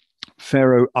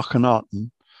Pharaoh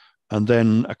Akhenaten, and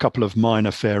then a couple of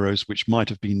minor pharaohs, which might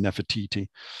have been Nefertiti.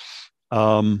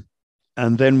 And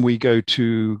then we go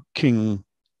to King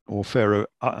or Pharaoh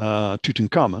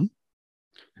Tutankhamun,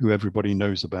 who everybody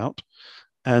knows about.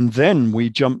 And then we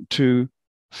jump to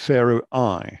Pharaoh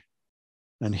I,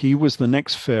 and he was the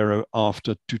next pharaoh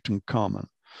after Tutankhamun.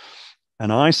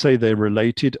 And I say they're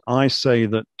related. I say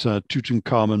that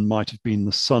Tutankhamun might have been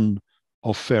the son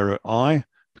of Pharaoh I,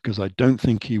 because I don't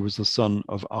think he was the son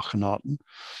of Akhenaten.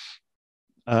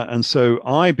 And so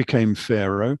I became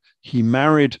pharaoh. He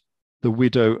married the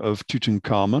widow of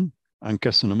Tutankhamun,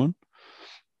 Ankhesenamun,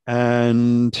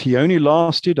 and he only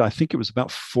lasted, I think it was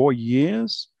about 4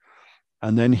 years.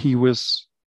 And then he was,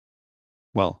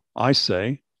 well, I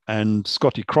say, and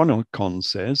Scotty Chronicon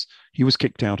says, he was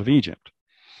kicked out of Egypt.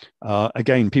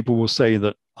 Again, people will say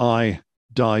that I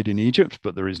died in Egypt,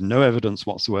 but there is no evidence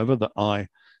whatsoever that I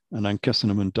and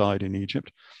Ankhesenamun died in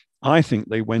Egypt. I think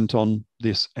they went on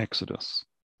this exodus,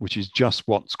 which is just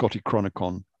what Scotty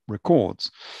Chronicon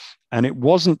records. And it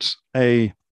wasn't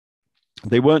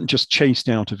they weren't just chased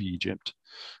out of Egypt.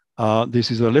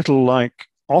 This is a little like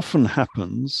often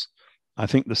happens. I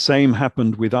think the same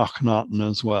happened with Akhenaten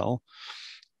as well.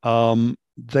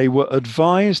 They were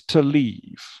advised to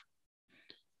leave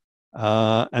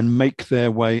and make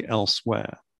their way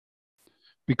elsewhere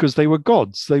because they were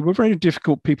gods. They were very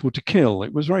difficult people to kill.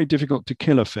 It was very difficult to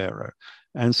kill a pharaoh.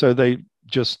 And so they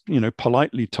just,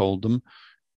 politely told them,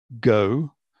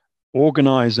 go,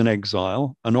 organize an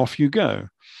exile, and off you go.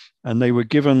 And they were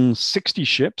given 60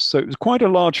 ships. So it was quite a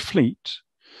large fleet.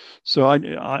 So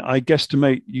I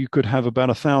guesstimate you could have about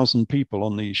 1,000 people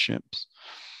on these ships.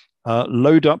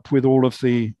 Load up with all of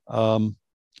the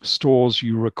stores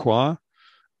you require,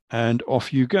 and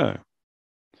off you go.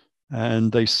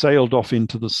 And they sailed off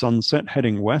into the sunset,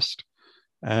 heading west,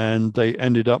 and they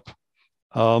ended up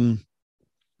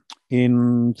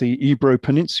in the Ebro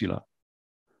Peninsula,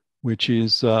 which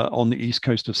is on the east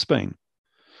coast of Spain.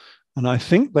 And I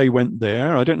think they went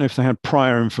there. I don't know if they had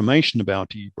prior information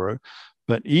about Ebro,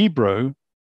 but Ebro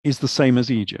is the same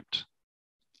as Egypt.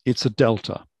 It's a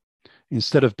delta.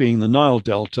 Instead of being the Nile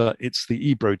Delta, it's the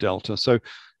Ebro Delta. So,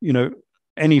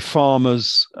 any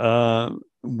farmers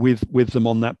with them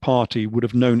on that party would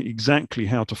have known exactly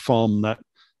how to farm that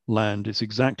land. It's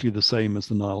exactly the same as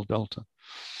the Nile Delta.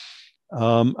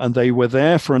 And they were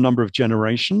there for a number of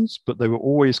generations, but they were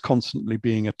always constantly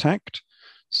being attacked.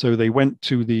 So they went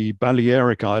to the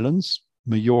Balearic Islands,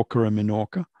 Majorca and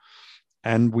Minorca,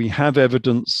 and we have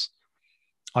evidence.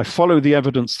 I follow the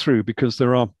evidence through because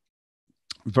there are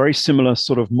very similar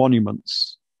sort of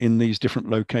monuments in these different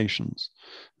locations.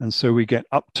 And so we get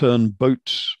upturned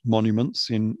boat monuments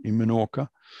in Minorca,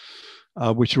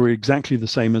 which are exactly the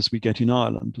same as we get in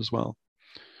Ireland as well.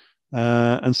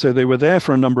 And so they were there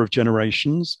for a number of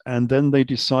generations, and then they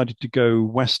decided to go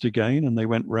west again, and they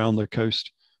went round the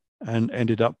coast and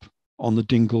ended up on the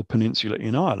Dingle Peninsula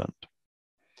in Ireland.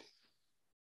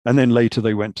 And then later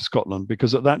they went to Scotland,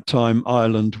 because at that time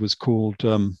Ireland was called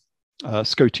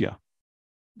Scotia.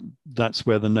 That's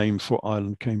where the name for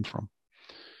Ireland came from.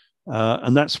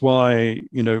 And that's why,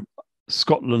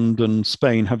 Scotland and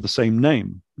Spain have the same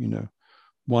name.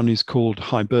 One is called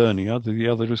Hibernia, the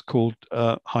other is called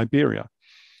Hiberia.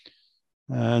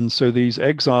 And so these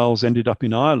exiles ended up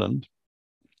in Ireland,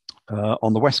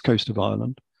 on the west coast of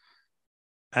Ireland.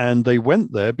 And they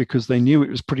went there because they knew it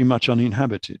was pretty much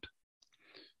uninhabited.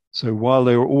 So while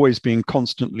they were always being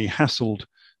constantly hassled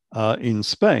in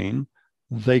Spain,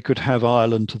 they could have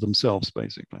Ireland to themselves,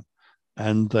 basically.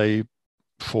 And they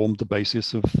formed the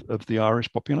basis of the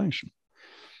Irish population.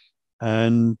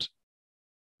 And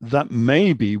that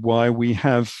may be why we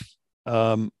have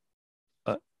a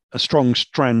strong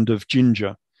strand of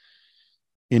ginger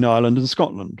in Ireland and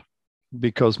Scotland,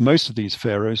 because most of these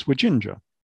pharaohs were ginger.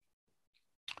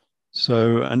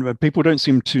 So, and people don't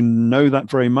seem to know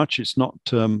that very much. It's not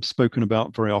spoken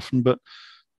about very often, but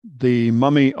the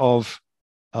mummy of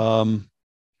Yuya,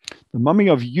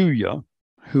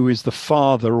 who is the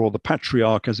father or the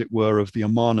patriarch, as it were, of the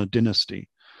Amarna dynasty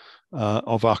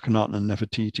of Akhenaten and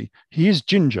Nefertiti, he is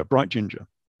ginger, bright ginger.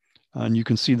 And you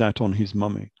can see that on his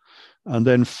mummy. And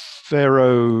then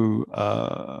Pharaoh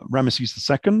Ramesses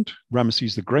II,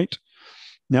 Ramesses the Great.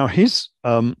 Now his,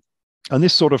 and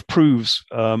this sort of proves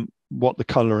what the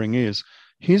coloring is.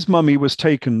 His mummy was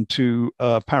taken to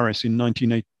Paris in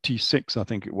 1986, I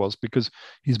think it was, because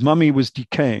his mummy was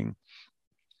decaying.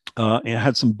 It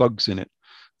had some bugs in it.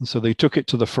 And so they took it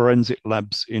to the forensic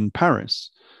labs in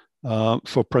Paris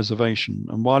for preservation.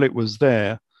 And while it was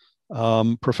there,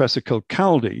 Professor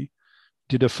Kilcaldy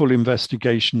did a full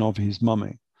investigation of his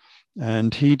mummy.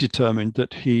 And he determined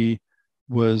that he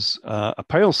was a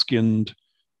pale-skinned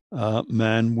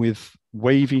man with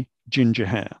wavy ginger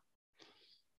hair.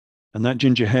 And that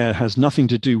ginger hair has nothing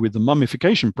to do with the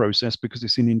mummification process because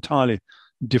it's an entirely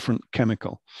different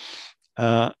chemical.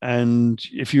 And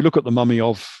if you look at the mummy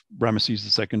of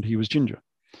Ramesses II, he was ginger.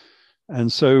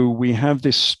 And so we have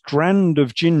this strand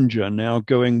of ginger now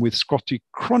going with Scoti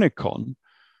Chronicon,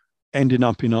 ending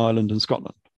up in Ireland and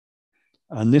Scotland.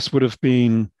 And this would have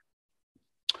been,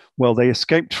 well, they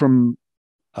escaped from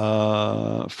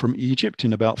Egypt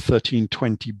in about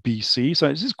 1320 BC. So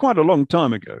this is quite a long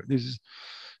time ago. This is,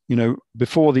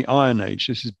 before the Iron Age.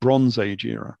 This is Bronze Age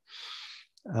era.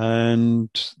 And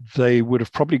they would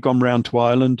have probably gone round to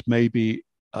Ireland maybe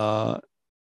 1000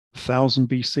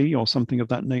 BC or something of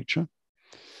that nature.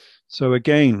 So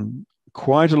again,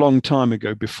 quite a long time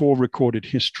ago, before recorded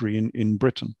history in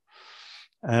Britain.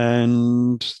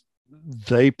 And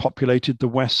they populated the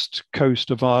west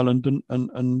coast of Ireland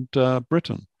and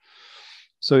Britain.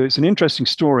 So it's an interesting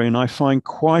story, and I find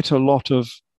quite a lot of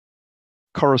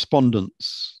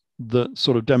correspondence that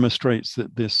sort of demonstrates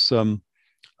that this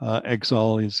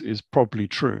exile is probably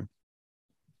true.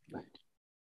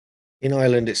 In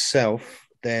Ireland itself,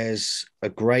 there's a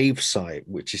grave site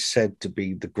which is said to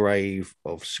be the grave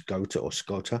of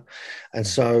Scota, and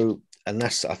so, and I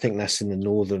think that's in the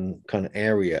northern kind of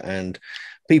area, and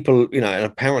people, and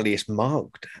apparently it's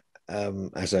marked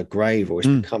as a grave, or it's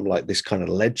become like this kind of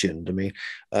legend. I mean,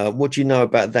 what do you know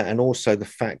about that? And also the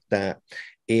fact that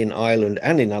in Ireland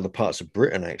and in other parts of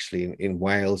Britain, actually, in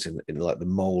Wales, in like the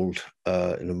mould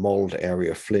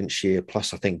area of Flintshire,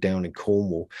 plus I think down in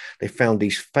Cornwall, they found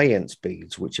these faience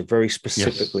beads, which are very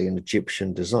specifically an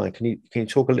Egyptian design. Can you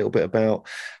talk a little bit about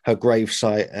her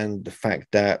gravesite and the fact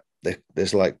that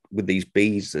there's, like, with these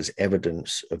beads, there's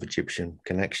evidence of Egyptian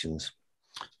connections?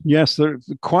 Yes, there are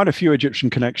quite a few Egyptian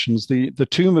connections. The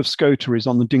tomb of Scota is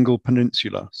on the Dingle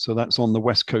Peninsula, so that's on the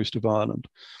west coast of Ireland.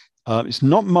 It's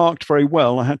not marked very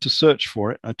well. I had to search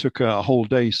for it. I took a whole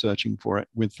day searching for it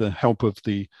with the help of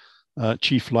the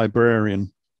chief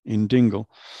librarian in Dingle.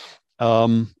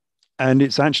 And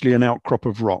it's actually an outcrop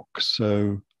of rock.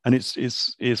 So, and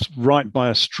it's right by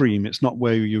a stream. It's not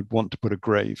where you'd want to put a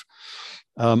grave.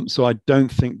 So I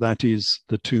don't think that is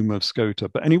the tomb of Scota.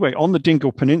 But anyway, on the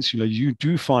Dingle Peninsula, you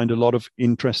do find a lot of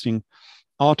interesting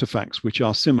artifacts which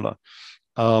are similar.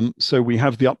 So we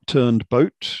have the upturned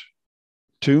boat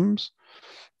tombs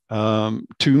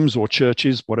or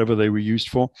churches, whatever they were used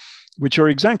for, which are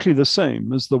exactly the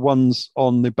same as the ones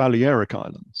on the Balearic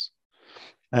Islands.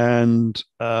 And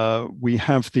we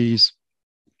have these,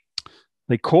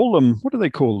 they call them, what do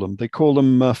they call them? They call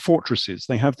them fortresses.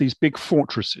 They have these big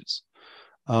fortresses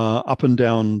up and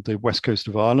down the west coast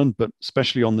of Ireland, but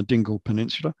especially on the Dingle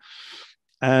Peninsula.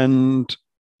 And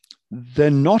they're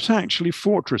not actually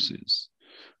fortresses.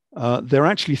 They're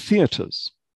actually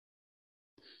theatres.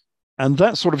 And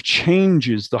that sort of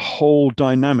changes the whole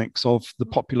dynamics of the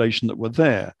population that were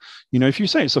there. If you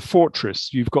say it's a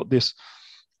fortress, you've got this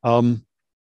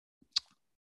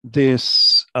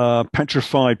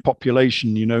petrified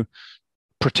population,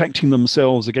 protecting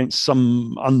themselves against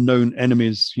some unknown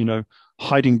enemies,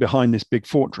 hiding behind this big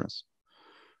fortress.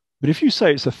 But if you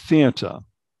say it's a theatre,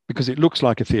 because it looks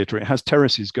like a theatre, it has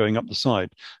terraces going up the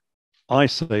side, I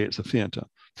say it's a theatre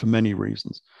for many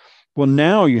reasons. Well,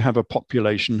 now you have a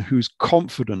population who's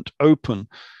confident, open,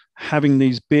 having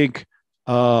these big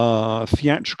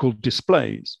theatrical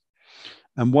displays.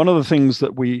 And one of the things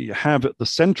that we have at the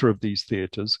center of these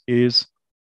theaters is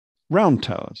round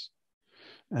towers.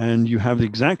 And you have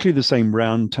exactly the same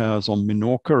round towers on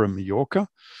Minorca and Majorca,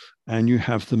 and you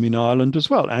have them in Ireland as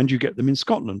well, and you get them in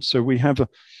Scotland. So we have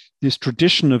this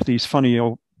tradition of these funny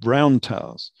old round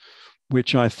towers,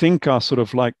 which I think are sort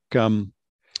of like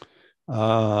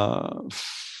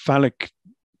phallic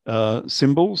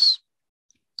symbols,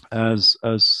 as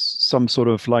some sort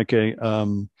of like a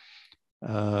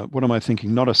what am I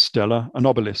thinking? Not a stela, an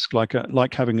obelisk,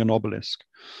 like having an obelisk,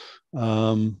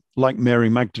 like Mary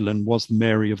Magdalene was the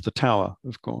Mary of the Tower,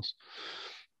 of course.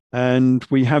 And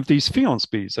we have these faience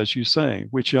beads, as you say,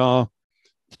 which are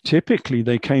typically,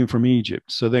 they came from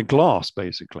Egypt, so they're glass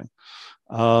basically,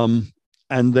 and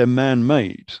they're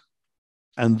man-made.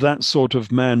 And that sort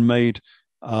of man-made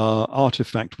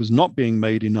artifact was not being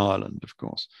made in Ireland, of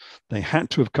course. They had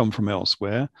to have come from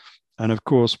elsewhere. And of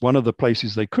course, one of the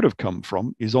places they could have come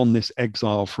from is on this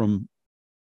exile from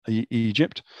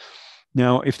Egypt.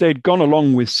 Now, if they'd gone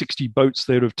along with 60 boats,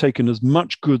 they would have taken as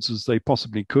much goods as they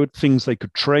possibly could, things they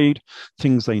could trade,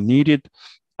 things they needed.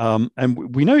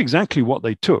 And we know exactly what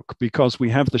they took because we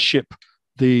have the ship,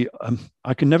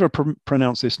 I can never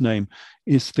pronounce this name,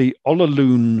 it's the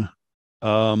Olaloon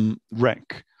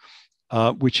wreck,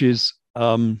 which is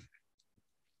on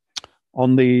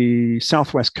the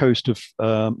southwest coast of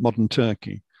modern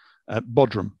Turkey, at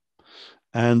Bodrum.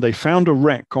 And they found a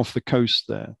wreck off the coast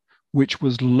there, which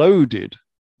was loaded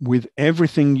with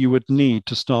everything you would need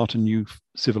to start a new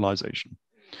civilization.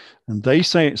 And they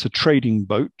say it's a trading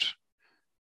boat,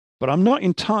 but I'm not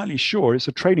entirely sure it's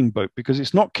a trading boat because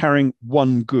it's not carrying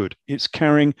one good. It's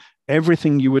carrying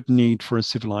everything you would need for a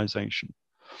civilization.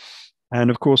 And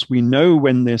of course, we know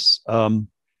when this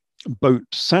boat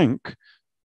sank,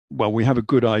 well, we have a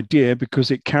good idea because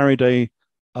it carried a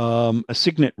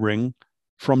signet ring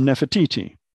from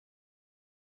Nefertiti.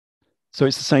 So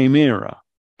it's the same era.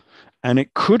 And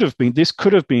this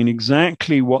could have been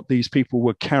exactly what these people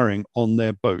were carrying on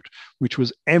their boat, which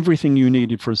was everything you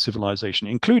needed for a civilization,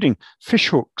 including fish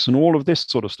hooks and all of this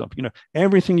sort of stuff,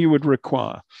 everything you would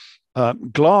require.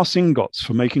 Glass ingots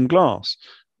for making glass,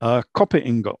 copper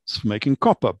ingots for making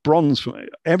copper, bronze, for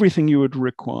everything you would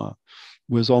require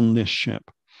was on this ship.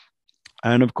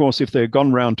 And of course, if they had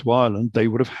gone round to Ireland, they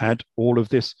would have had all of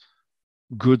this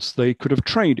goods they could have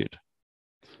traded.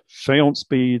 Faience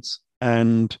beads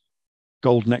and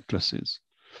gold necklaces.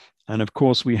 And of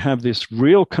course, we have this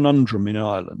real conundrum in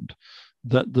Ireland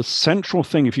that the central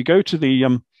thing, if you go to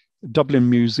the Dublin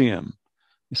Museum,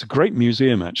 it's a great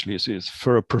museum, actually. It is.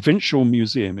 For a provincial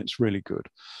museum, it's really good.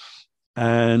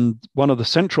 And one of the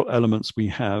central elements we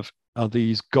have are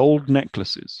these gold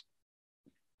necklaces,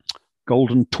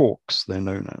 golden torques, they're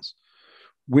known as,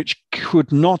 which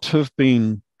could not have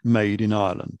been made in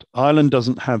Ireland. Ireland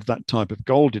doesn't have that type of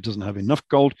gold. It doesn't have enough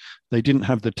gold. They didn't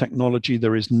have the technology.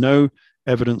 There is no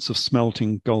evidence of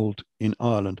smelting gold in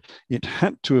Ireland. It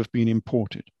had to have been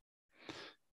imported.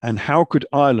 And how could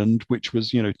Ireland, which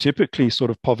was, typically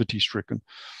sort of poverty-stricken,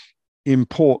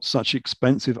 import such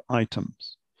expensive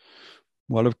items?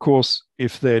 Well, of course,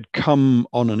 if they'd come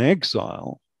on an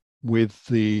exile with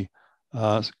the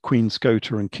Queen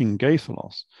Scota and King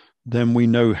Gaithalos, then we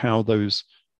know how those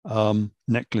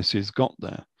necklaces got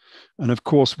there. And of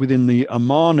course, within the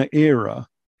Amarna era,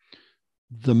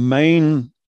 the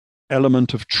main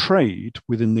element of trade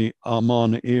within the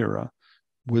Amarna era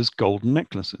was golden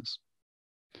necklaces.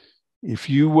 If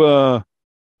you were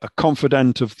a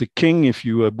confidant of the king, if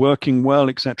you were working well,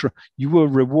 etc., you were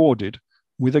rewarded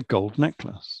with a gold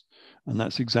necklace. And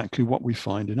that's exactly what we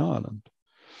find in Ireland.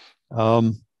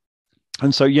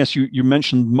 And so, yes, you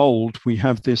mentioned mold. We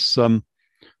have this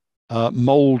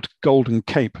Mold Golden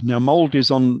Cape. Now, Mold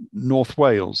is on North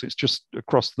Wales. It's just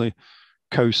across the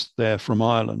coast there from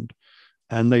Ireland.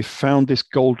 And they found this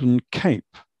Golden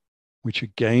Cape, which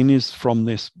again is from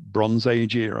this Bronze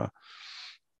Age era.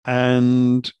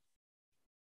 And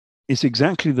it's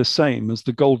exactly the same as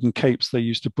the golden capes they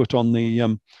used to put on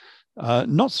the,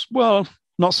 not so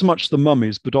much the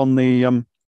mummies, but on the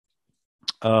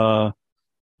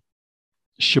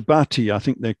Shabati, I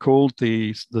think they're called,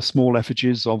 the small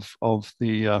effigies of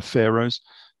the pharaohs,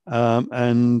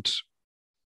 and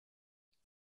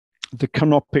the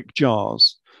canopic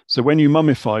jars. So when you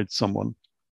mummified someone,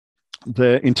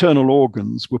 their internal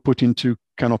organs were put into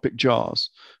canopic jars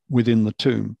within the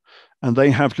tomb, and they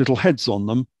have little heads on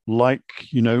them, like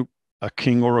a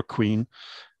king or a queen,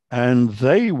 and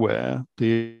they were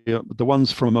the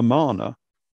ones from Amarna,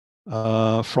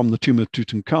 from the tomb of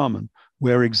Tutankhamun,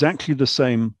 wear exactly the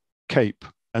same cape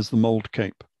as the mold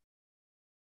cape.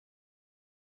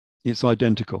 It's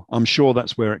identical. I'm sure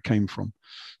that's where it came from.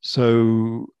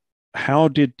 So how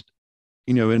did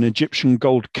an Egyptian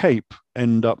gold cape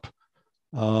end up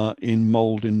in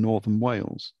mold in northern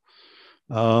Wales?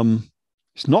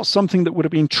 It's not something that would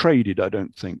have been traded, I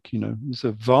don't think. It's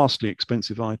a vastly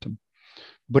expensive item.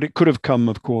 But it could have come,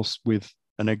 of course, with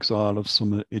an exile of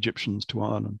some Egyptians to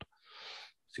Ireland.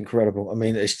 It's incredible. I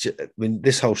mean,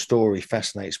 this whole story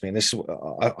fascinates me, and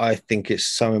I think it's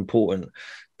so important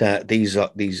that these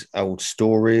old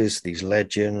stories, these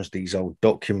legends, these old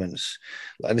documents,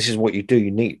 and this is what you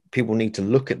do. People need to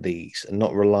look at these and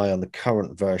not rely on the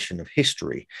current version of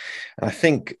history. And I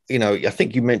think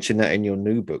you mentioned that in your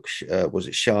new book, was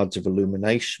it Shards of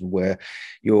Illumination, where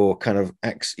you're kind of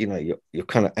you're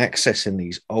kind of accessing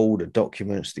these older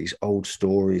documents, these old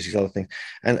stories, these other things,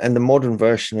 and the modern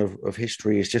version of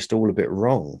history is just all a bit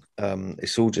wrong.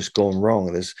 It's all just gone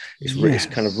wrong. It's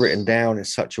kind of written down in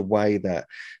such a way that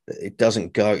It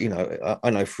doesn't go, I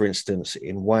know, for instance,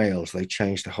 in Wales, they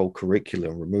changed the whole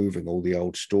curriculum, removing all the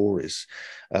old stories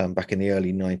back in the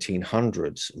early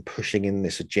 1900s and pushing in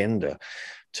this agenda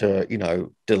to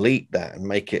delete that and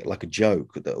make it like a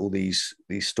joke that all these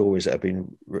stories that have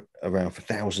been around for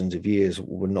thousands of years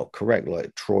were not correct,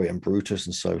 like Troy and Brutus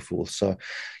and so forth. So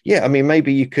yeah, I mean,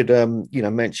 maybe you could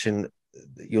mention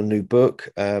your new book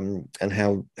and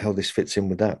how this fits in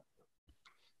with that.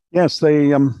 Yes,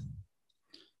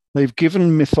 they've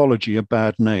given mythology a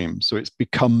bad name, so it's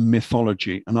become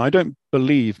mythology, and I don't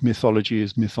believe mythology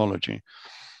is mythology.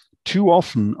 Too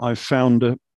often I've found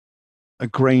a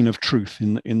grain of truth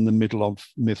in the middle of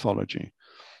mythology.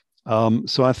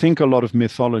 So I think a lot of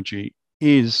mythology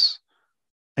is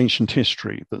ancient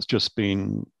history that's just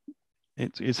been,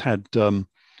 it's had,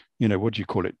 what do you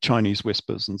call it, Chinese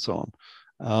whispers and so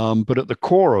on. But at the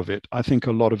core of it, I think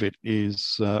a lot of it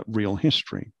is real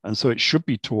history. And so it should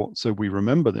be taught so we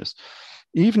remember this,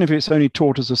 even if it's only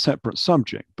taught as a separate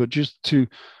subject. But just to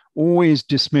always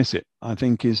dismiss it, I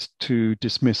think, is to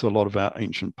dismiss a lot of our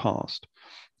ancient past.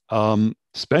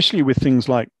 Especially with things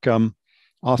like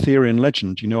Arthurian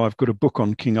legend. I've got a book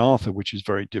on King Arthur, which is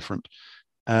very different.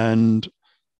 And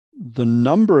the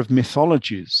number of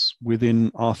mythologies within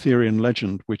Arthurian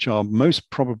legend, which are most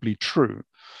probably true,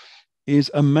 is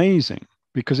amazing,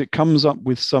 because it comes up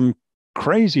with some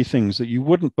crazy things that you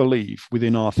wouldn't believe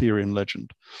within Arthurian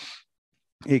legend.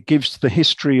 It gives the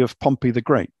history of Pompey the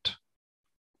Great.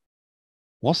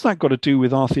 What's that got to do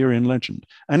with Arthurian legend?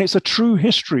 And it's a true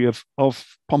history of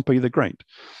Pompey the Great.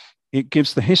 It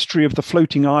gives the history of the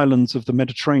floating islands of the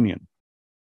Mediterranean.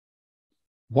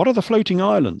 What are the floating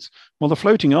islands? Well, the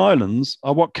floating islands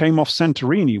are what came off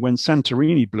Santorini when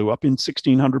Santorini blew up in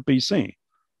 1600 BC.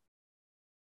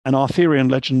 And Arthurian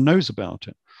legend knows about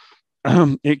it.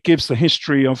 It gives the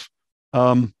history of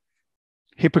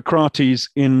Hippocrates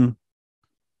in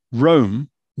Rome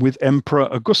with Emperor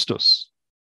Augustus.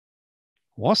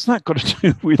 What's that got to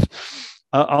do with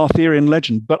Arthurian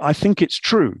legend? But I think it's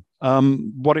true.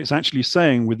 What it's actually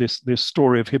saying with this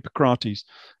story of Hippocrates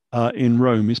in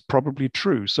Rome is probably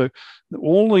true. So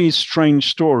all these strange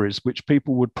stories, which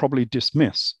people would probably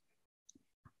dismiss,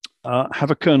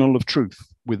 have a kernel of truth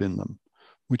within them,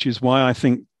 which is why I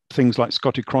think things like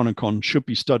Scoticronicon should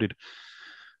be studied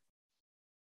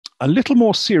a little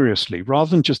more seriously rather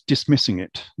than just dismissing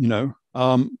it.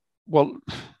 Well,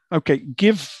 okay,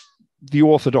 give the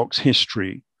Orthodox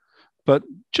history, but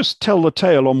just tell the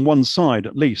tale on one side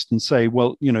at least and say,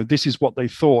 well, this is what they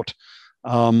thought,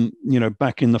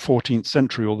 back in the 14th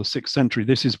century or the 6th century,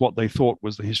 this is what they thought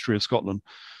was the history of Scotland.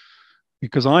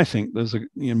 Because I think there's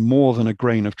more than a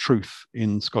grain of truth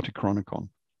in Scoticronicon.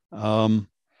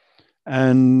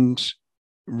 And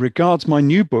regards my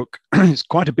new book, it's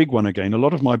quite a big one again. A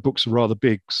lot of my books are rather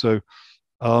big. So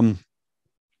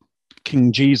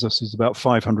King Jesus is about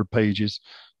 500 pages.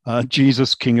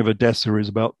 Jesus, King of Edessa, is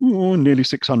about nearly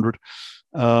 600.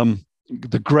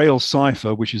 The Grail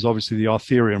Cipher, which is obviously the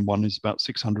Arthurian one, is about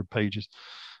 600 pages.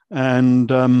 And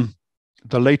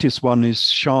the latest one is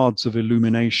Shards of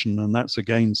Illumination, and that's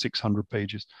again 600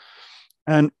 pages.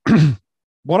 And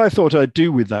what I thought I'd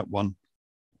do with that one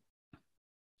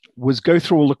was go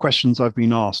through all the questions I've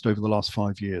been asked over the last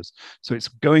 5 years. So it's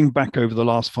going back over the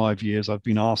last 5 years. I've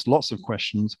been asked lots of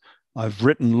questions. I've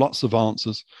written lots of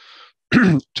answers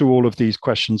to all of these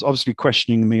questions, obviously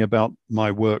questioning me about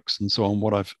my works and so on,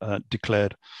 what I've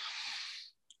declared.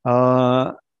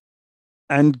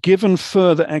 And given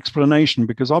further explanation,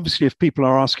 because obviously if people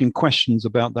are asking questions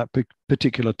about that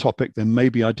particular topic, then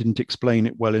maybe I didn't explain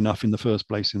it well enough in the first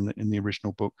place in the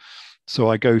original book. So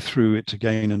I go through it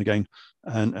again and again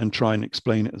and try and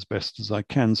explain it as best as I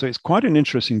can. So it's quite an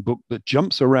interesting book that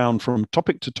jumps around from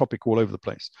topic to topic all over the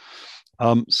place.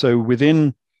 So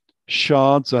within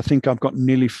Shards, I think I've got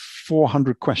nearly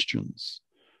 400 questions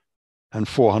and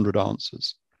 400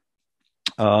 answers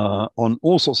on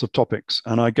all sorts of topics.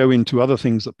 And I go into other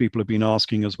things that people have been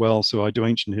asking as well. So I do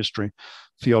ancient history,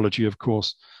 theology, of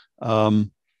course.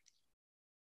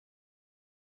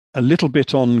 A little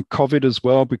bit on COVID as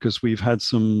well, because we've had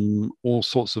all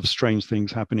sorts of strange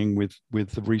things happening with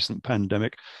the recent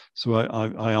pandemic. So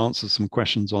I answered some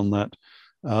questions on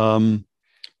that.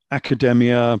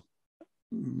 Academia,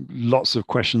 lots of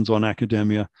questions on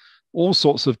academia, all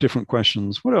sorts of different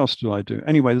questions. What else do I do?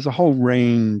 Anyway, there's a whole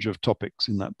range of topics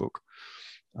in that book.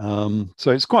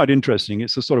 So it's quite interesting.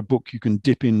 It's the sort of book you can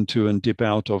dip into and dip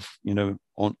out of,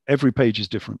 on every page is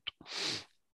different.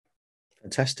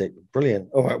 Fantastic, brilliant.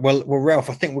 All right, well, Ralph,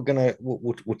 I think we'll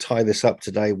tie this up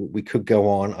today. We could go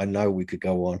on. I know we could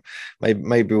go on.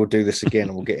 Maybe we'll do this again,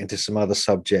 and we'll get into some other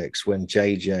subjects when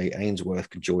JJ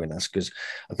Ainsworth can join us, because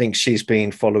I think she's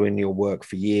been following your work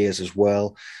for years as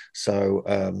well. So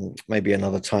maybe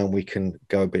another time we can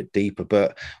go a bit deeper.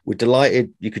 But we're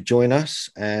delighted you could join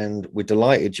us, and we're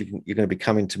delighted you're going to be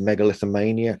coming to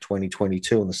Megalithomania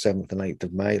 2022 on the 7th and 8th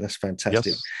of May. That's fantastic.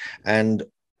 Yes. And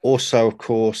also, of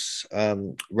course,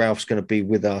 Ralph's going to be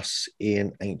with us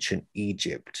in ancient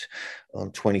Egypt on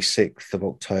 26th of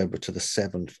October to the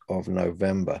 7th of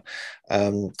November.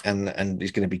 And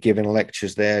he's going to be giving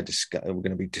lectures there. We're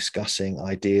going to be discussing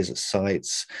ideas at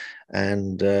sites.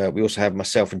 And we also have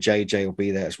myself and JJ will be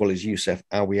there, as well as Youssef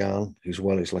Awian, who's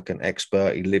like an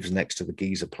expert. He lives next to the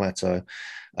Giza Plateau.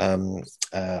 I'm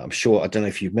sure, I don't know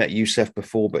if you've met Youssef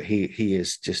before, but he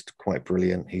is just quite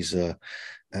brilliant. He's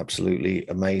absolutely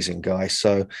amazing guy.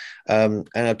 So and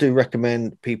I do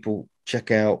recommend people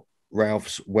check out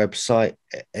Ralph's website,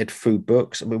 Edfu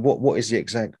Books. I mean, what is the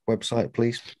exact website,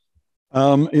 please?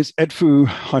 It's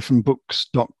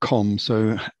edfu-books.com.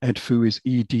 So edfu is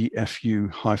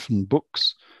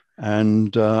edfu-books.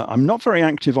 And I'm not very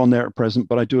active on there at present,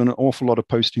 but I do an awful lot of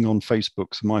posting on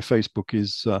Facebook. So my Facebook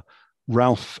is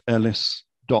Ralph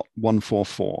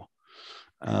Ellis.144.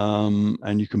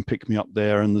 And you can pick me up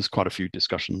there, and there's quite a few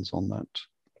discussions on that.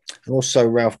 And also,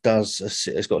 Ralph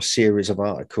has got a series of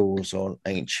articles on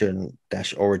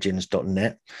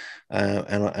ancient-origins.net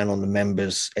and on the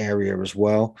members area as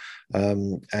well.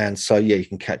 And so, yeah, you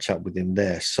can catch up with him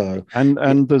there. So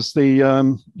and there's the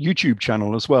YouTube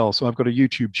channel as well. So I've got a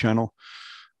YouTube channel.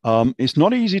 It's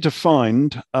not easy to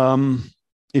find.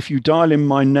 If you dial in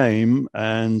my name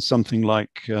and something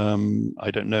like,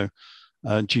 I don't know,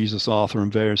 Jesus Arthur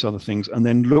and various other things, and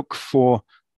then look for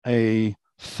a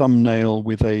thumbnail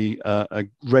with a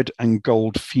red and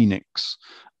gold phoenix,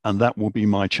 and that will be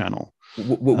my channel.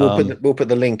 We'll put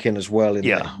the link in as well.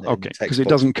 Okay, because it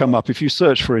doesn't come up. If you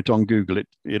search for it on Google,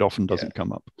 it often doesn't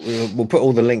come up. We'll put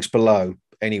all the links below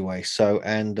anyway. So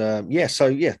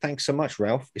thanks so much,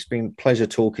 Ralph. It's been a pleasure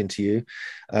talking to you.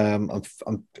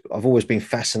 I've always been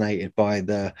fascinated by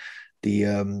the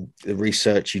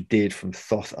research you did from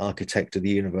Thoth, architect of the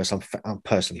universe. I'm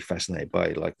personally fascinated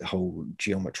by like the whole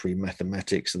geometry,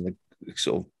 mathematics, and the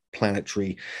sort of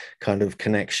planetary kind of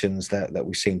connections that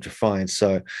we seem to find.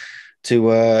 So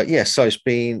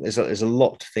there's a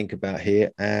lot to think about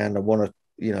here, and I want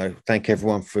to thank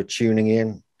everyone for tuning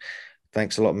in.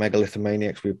 Thanks a lot,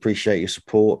 Megalithomaniacs. We appreciate your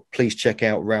support. Please check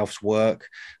out Ralph's work.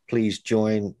 Please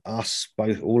join us,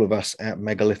 all of us, at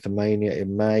Megalithomania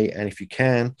in May. And if you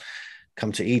can,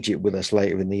 come to Egypt with us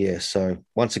later in the year. So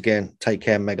once again, take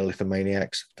care,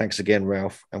 Megalithomaniacs. Thanks again,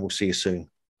 Ralph, and we'll see you soon.